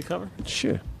 May I see the cover?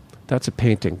 Sure. That's a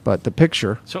painting, but the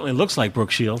picture certainly looks like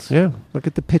Brooke Shields. Yeah, look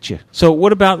at the picture. So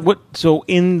so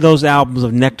in those albums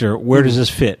of Nectar, where does this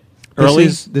fit? Early?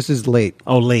 This is late.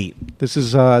 Oh, late. This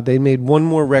is they made one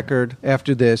more record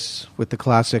after this with the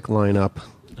classic lineup.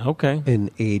 Okay. In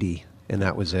 80, and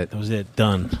that was it. That was it.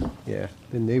 Done. Yeah.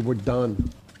 Then they were done.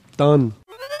 Done.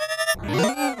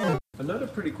 Another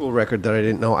pretty cool record that I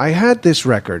didn't know. I had this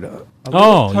record. A touch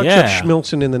of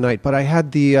Schmilson in the Night, but I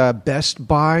had the Best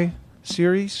Buy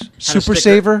series. Super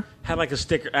Saver. Had like a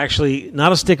sticker. Actually,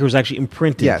 not a sticker. It was actually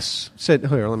imprinted. Yes. Said,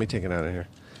 here, let me take it out of here.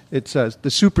 It's the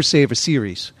Super Saver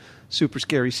series. Super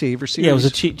Scary Saver series. Yeah, it was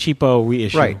a cheapo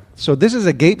reissue. Right. So this is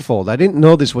a gatefold. I didn't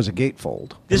know this was a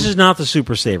gatefold. This is not the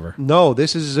Super Saver. No,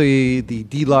 this is the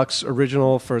deluxe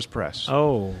original first press.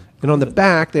 Oh. And on the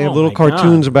back, they have Oh, little my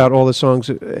cartoons God. about all the songs.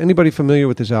 Anybody familiar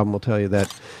with this album will tell you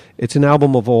that it's an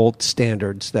album of old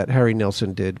standards that Harry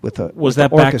Nilsson did with a Was with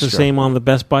that the back the orchestra. same on the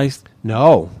Best Buy?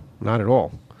 No, not at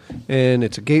all. And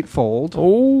it's a gatefold.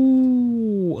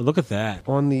 Oh, look at that.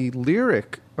 On the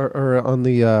lyric, or on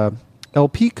the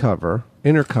LP cover,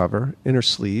 inner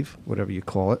sleeve, whatever you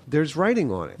call it, there's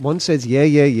writing on it. One says, yeah,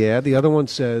 yeah, yeah. The other one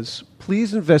says,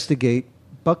 please investigate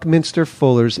Buckminster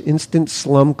Fuller's Instant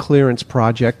Slum Clearance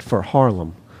Project for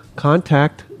Harlem.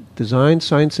 Contact Design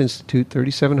Science Institute,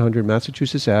 3700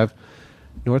 Massachusetts Ave,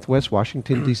 Northwest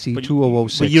Washington, D.C.,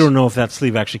 2006. But you don't know if that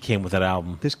sleeve actually came with that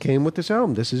album. This came with this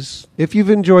album. This is, if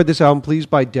you've enjoyed this album, please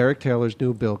buy Derek Taylor's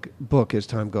new book as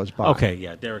time goes by. Okay,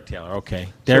 yeah, Derek Taylor. Okay,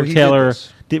 So Derek he Taylor.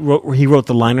 did He wrote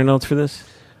the liner notes for this.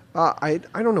 I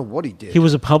don't know what he did. He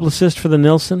was a publicist for the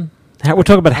Nilsson. We're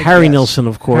talking about I Harry guess. Nilsson,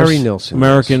 of course. Harry Nilsson,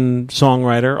 American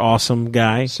songwriter, awesome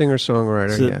guy. Singer-songwriter,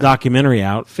 There's a yeah. documentary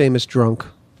out. Famous drunk.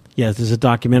 Yes, there's a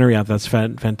documentary out that's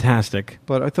fantastic.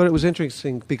 But I thought it was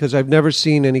interesting because I've never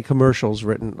seen any commercials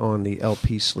written on the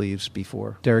LP sleeves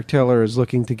before. Derek Taylor is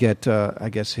looking to get, I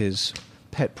guess, his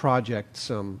pet project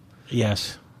some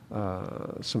extra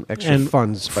And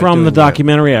funds. by from doing the that.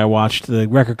 documentary I watched, the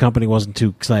record company wasn't too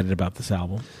excited about this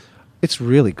album. It's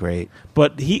really great.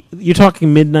 But you're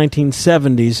talking mid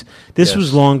 1970s. This Yes.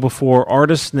 was long before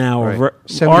artists now Right. are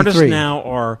 73. artists now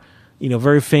are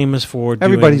very famous for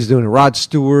Everybody's doing it. Rod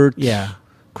Stewart. Yeah.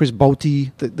 Chris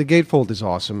Botti. The gatefold is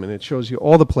awesome, and it shows you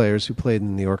all the players who played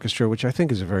in the orchestra, which I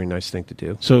think is a very nice thing to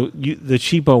do. So the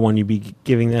cheapo one, you'd be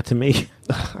giving that to me?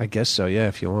 I guess so, yeah,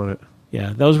 if you want it.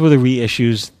 Yeah, those were the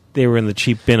reissues. They were in the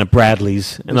cheap bin of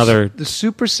Bradley's and other. The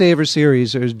Super Saver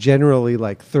series are generally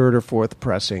like third or fourth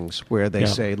pressings where they Yeah.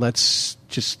 say, let's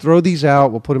just throw these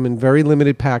out. We'll put them in very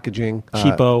limited packaging.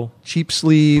 Cheapo. Cheap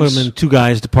sleeves. Put them in Two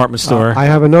Guys department store. I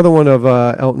have another one of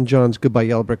Elton John's Goodbye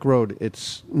Yellow Brick Road.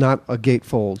 It's not a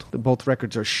gatefold. Both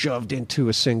records are shoved into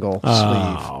a single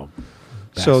sleeve.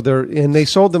 So they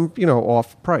sold them,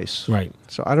 off price. Right.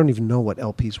 So I don't even know what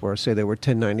LPs were. Say they were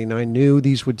 $10.99 new.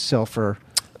 These would sell for,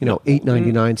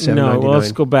 $8.99, $7.99. No, well,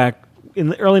 let's go back. In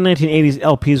the early 1980s,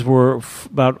 LPs were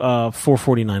about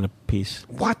 $4.49 a piece.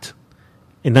 What?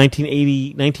 In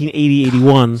 1980,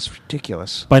 81. It's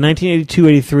ridiculous. By 1982,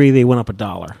 83, they went up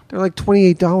 $1. They're like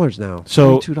 $28 now.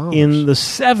 So $22. in the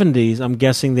 70s, I'm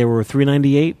guessing they were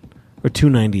 $3.98 or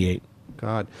 $2.98.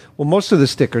 God. Well, most of the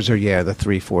stickers are the $3,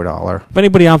 $4. If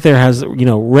anybody out there has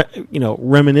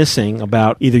reminiscing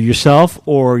about either yourself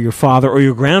or your father or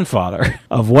your grandfather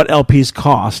of what LPs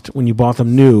cost when you bought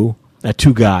them new at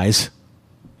Two Guys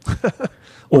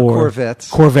Or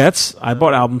Corvettes. Corvettes. I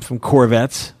bought albums from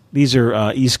Corvettes. These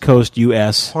are East Coast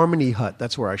U.S. Harmony Hut.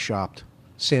 That's where I shopped.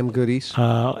 Sam Goody's.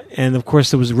 And of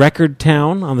course, there was Record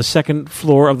Town on the second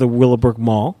floor of the Willowbrook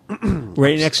Mall,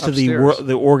 right next to Upstairs.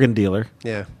 the organ dealer.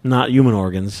 Yeah. Not human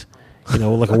organs. Like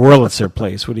a Wurlitzer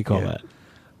place. What do you call that?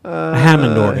 A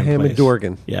Hammond organ. Hammond place.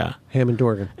 organ. Yeah. Hammond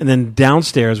organ. And then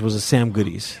downstairs was a Sam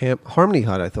Goody's. Harmony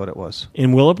Hut, I thought it was.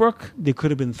 In Willowbrook, there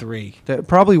could have been 3. That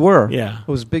probably were. Yeah. It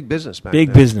was big business back Big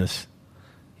then. business.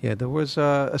 Yeah, there was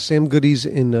a Sam Goody's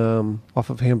in off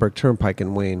of Hamburg Turnpike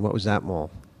in Wayne. What was that mall?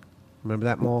 Remember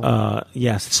that mall?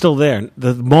 Yes, it's still there.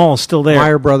 The mall is still there.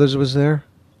 Meyer Brothers was there.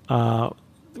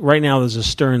 Right now, there's a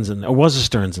Stearns in there. Or was a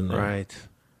Stearns in there. Right.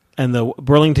 And the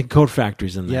Burlington Coat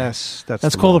Factory's in there. Yes, that's the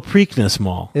called mall. the Preakness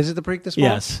Mall. Is it the Preakness Mall?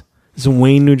 Yes. It's in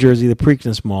Wayne, New Jersey, the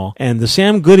Preakness Mall. And the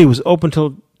Sam Goody was open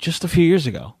till just a few years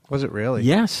ago. Was it really?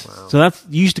 Yes. Wow. So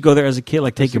you used to go there as a kid,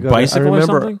 like take your bicycle or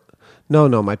something? No,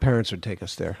 my parents would take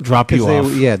us there. Drop you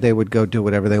off. They would go do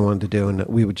whatever they wanted to do, and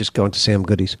we would just go into Sam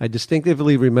Goody's. I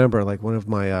distinctively remember, like, one of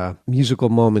my musical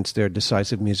moments there,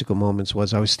 decisive musical moments,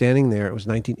 was I was standing there. It was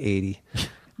 1980.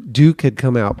 Duke had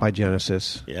come out by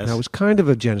Genesis. Yes. And I was kind of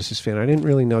a Genesis fan. I didn't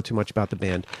really know too much about the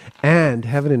band. And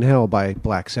Heaven and Hell by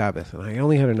Black Sabbath. And I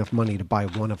only had enough money to buy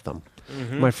one of them.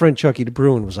 Mm-hmm. My friend Chucky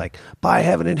DeBruin was like, buy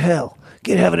Heaven and Hell.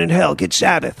 Get Heaven and Hell. Get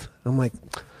Sabbath. I'm like,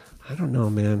 I don't know,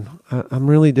 man. I'm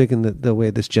really digging the way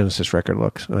this Genesis record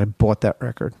looks. And I bought that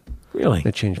record. Really?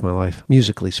 It changed my life,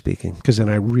 musically speaking. Because then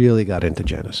I really got into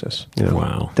Genesis.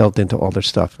 Wow. Delved into all their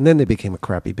stuff. And then they became a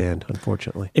crappy band,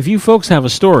 unfortunately. If you folks have a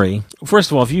story,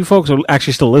 first of all, if you folks are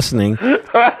actually still listening,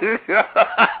 that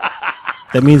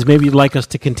means maybe you'd like us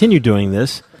to continue doing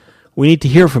this. We need to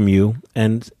hear from you.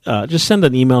 And just send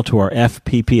an email to our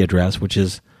FPP address, which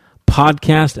is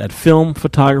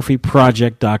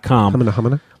podcast@filmphotographyproject.com.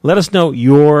 Humana. Let us know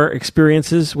your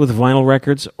experiences with vinyl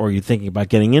records. Or are you thinking about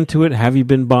getting into it? Have you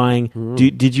been buying?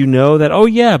 Did you know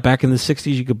that, back in the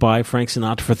 60s you could buy Frank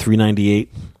Sinatra for $3.98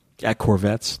 at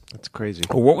Corvettes? That's crazy.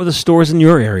 Or what were the stores in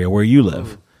your area where you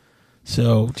live?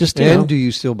 So just do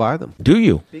you still buy them? Do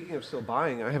you? Speaking of still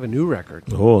buying, I have a new record.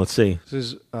 Oh, let's see. This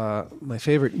is my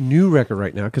favorite new record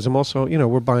right now because I'm also,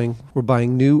 we're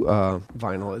buying new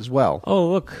vinyl as well. Oh,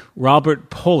 look,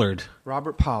 Robert Pollard.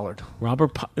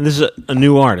 And this is a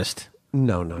new artist.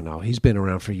 No. He's been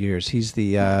around for years. He's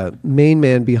the main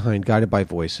man behind Guided by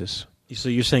Voices. So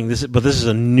you're saying this is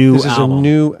a new album? This is a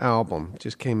new album.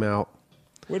 Just came out.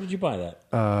 Where did you buy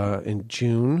that? In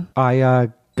June.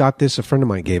 I got this. A friend of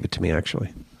mine gave it to me,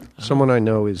 actually. Someone I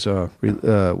know is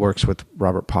works with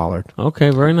Robert Pollard. Okay,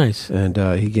 very nice. And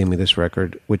he gave me this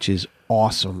record, which is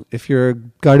awesome. If you're a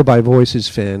Guided by Voices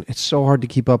fan, it's so hard to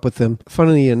keep up with them.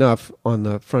 Funnily enough, on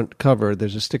the front cover,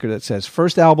 there's a sticker that says,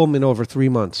 first album in over 3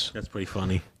 months. That's pretty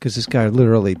funny. Because this guy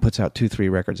literally puts out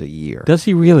 2-3 records a year. Does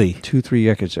he really? 2-3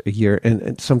 records a year.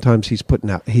 And sometimes he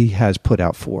has put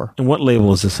out 4. And what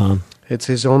label is this on? It's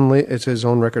his own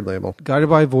record label. Guided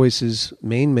by Voices,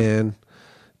 main man,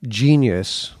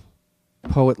 genius,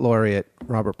 poet laureate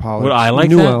Robert Pollard. Would I like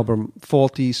new that? album,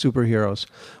 Faulty Superheroes.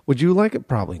 Would you like it?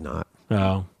 Probably not.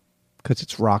 No, because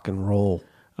it's rock and roll.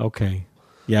 Okay.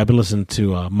 Yeah, I've been listening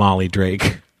to Molly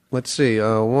Drake. Let's see.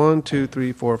 1, 2,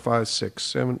 3, 4, 5, 6,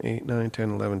 7, 8, 9, 10,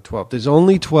 11, 12. There's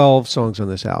only 12 songs on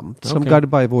this album. Some Guided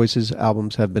by Voices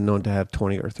albums have been known to have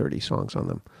 20 or 30 songs on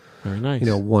them. Very nice.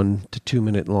 1 to 2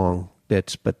 minute long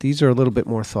bits, but these are a little bit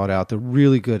more thought out. They're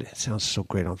really good. It sounds so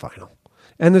great on vinyl.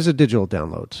 And there's a digital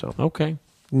download, so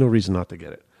no reason not to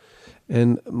get it.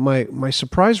 And my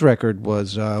surprise record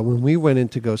was when we went in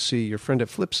to go see your friend at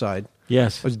Flipside.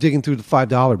 Yes. I was digging through the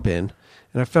 $5 bin,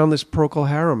 and I found this Procol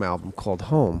Harum album called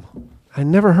Home. I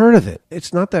never heard of it.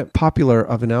 It's not that popular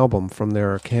of an album from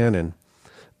their canon,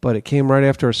 but it came right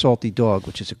after A Salty Dog,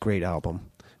 which is a great album.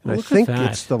 And I think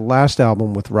it's the last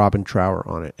album with Robin Trower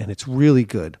on it, and it's really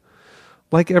good.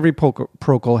 Like every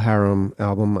Procol Harum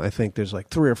album, I think there's like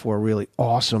 3 or 4 really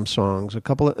awesome songs, a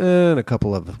couple of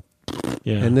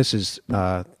and this is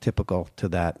typical to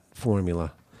that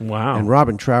formula. Wow. And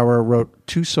Robin Trower wrote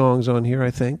 2 songs on here, I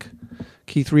think.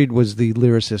 Keith Reed was the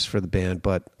lyricist for the band,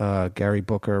 but Gary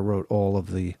Booker wrote all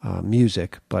of the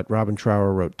music, but Robin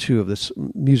Trower wrote 2 of this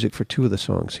music for 2 of the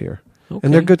songs here. Okay.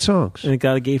 And they're good songs. And it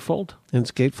got a gatefold? And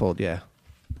it's gatefold, yeah.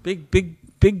 Big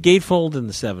gatefold in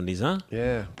the 70s, huh?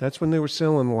 Yeah, that's when they were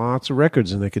selling lots of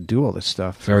records and they could do all this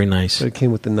stuff. Very nice. So it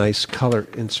came with the nice color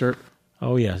insert.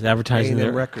 Oh, yes, advertising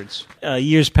their records.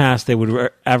 Years past, they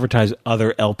would advertise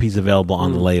other LPs available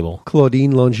on the label.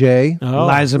 Claudine Longet,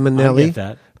 Liza Minnelli, I get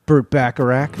that. Burt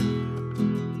Bacharach.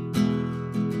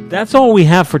 That's all we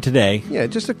have for today. Yeah,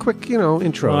 just a quick,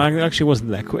 intro. Well, it actually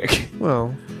wasn't that quick.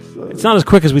 Well, it's not as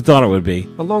quick as we thought it would be.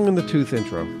 A long in the tooth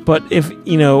intro. But if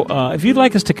you'd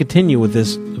like us to continue with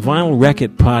this Vinyl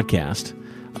Wreck-It podcast,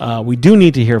 we do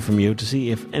need to hear from you to see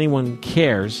if anyone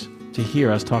cares to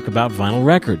hear us talk about vinyl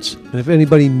records. And if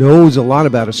anybody knows a lot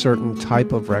about a certain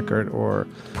type of record or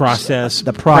process,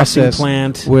 the process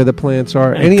plant, where the plants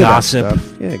are, and any gossip, of that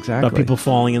stuff. Yeah, exactly. About people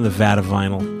falling in the vat of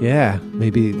vinyl. Yeah,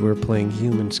 maybe we're playing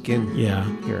human skin. Yeah,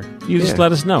 here. You just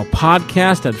let us know.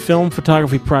 Podcast at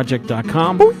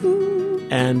filmphotographyproject.com.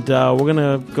 And we're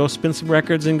gonna go spin some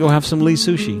records and go have some Lee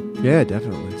sushi. Yeah,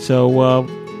 definitely. So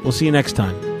we'll see you next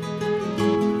time.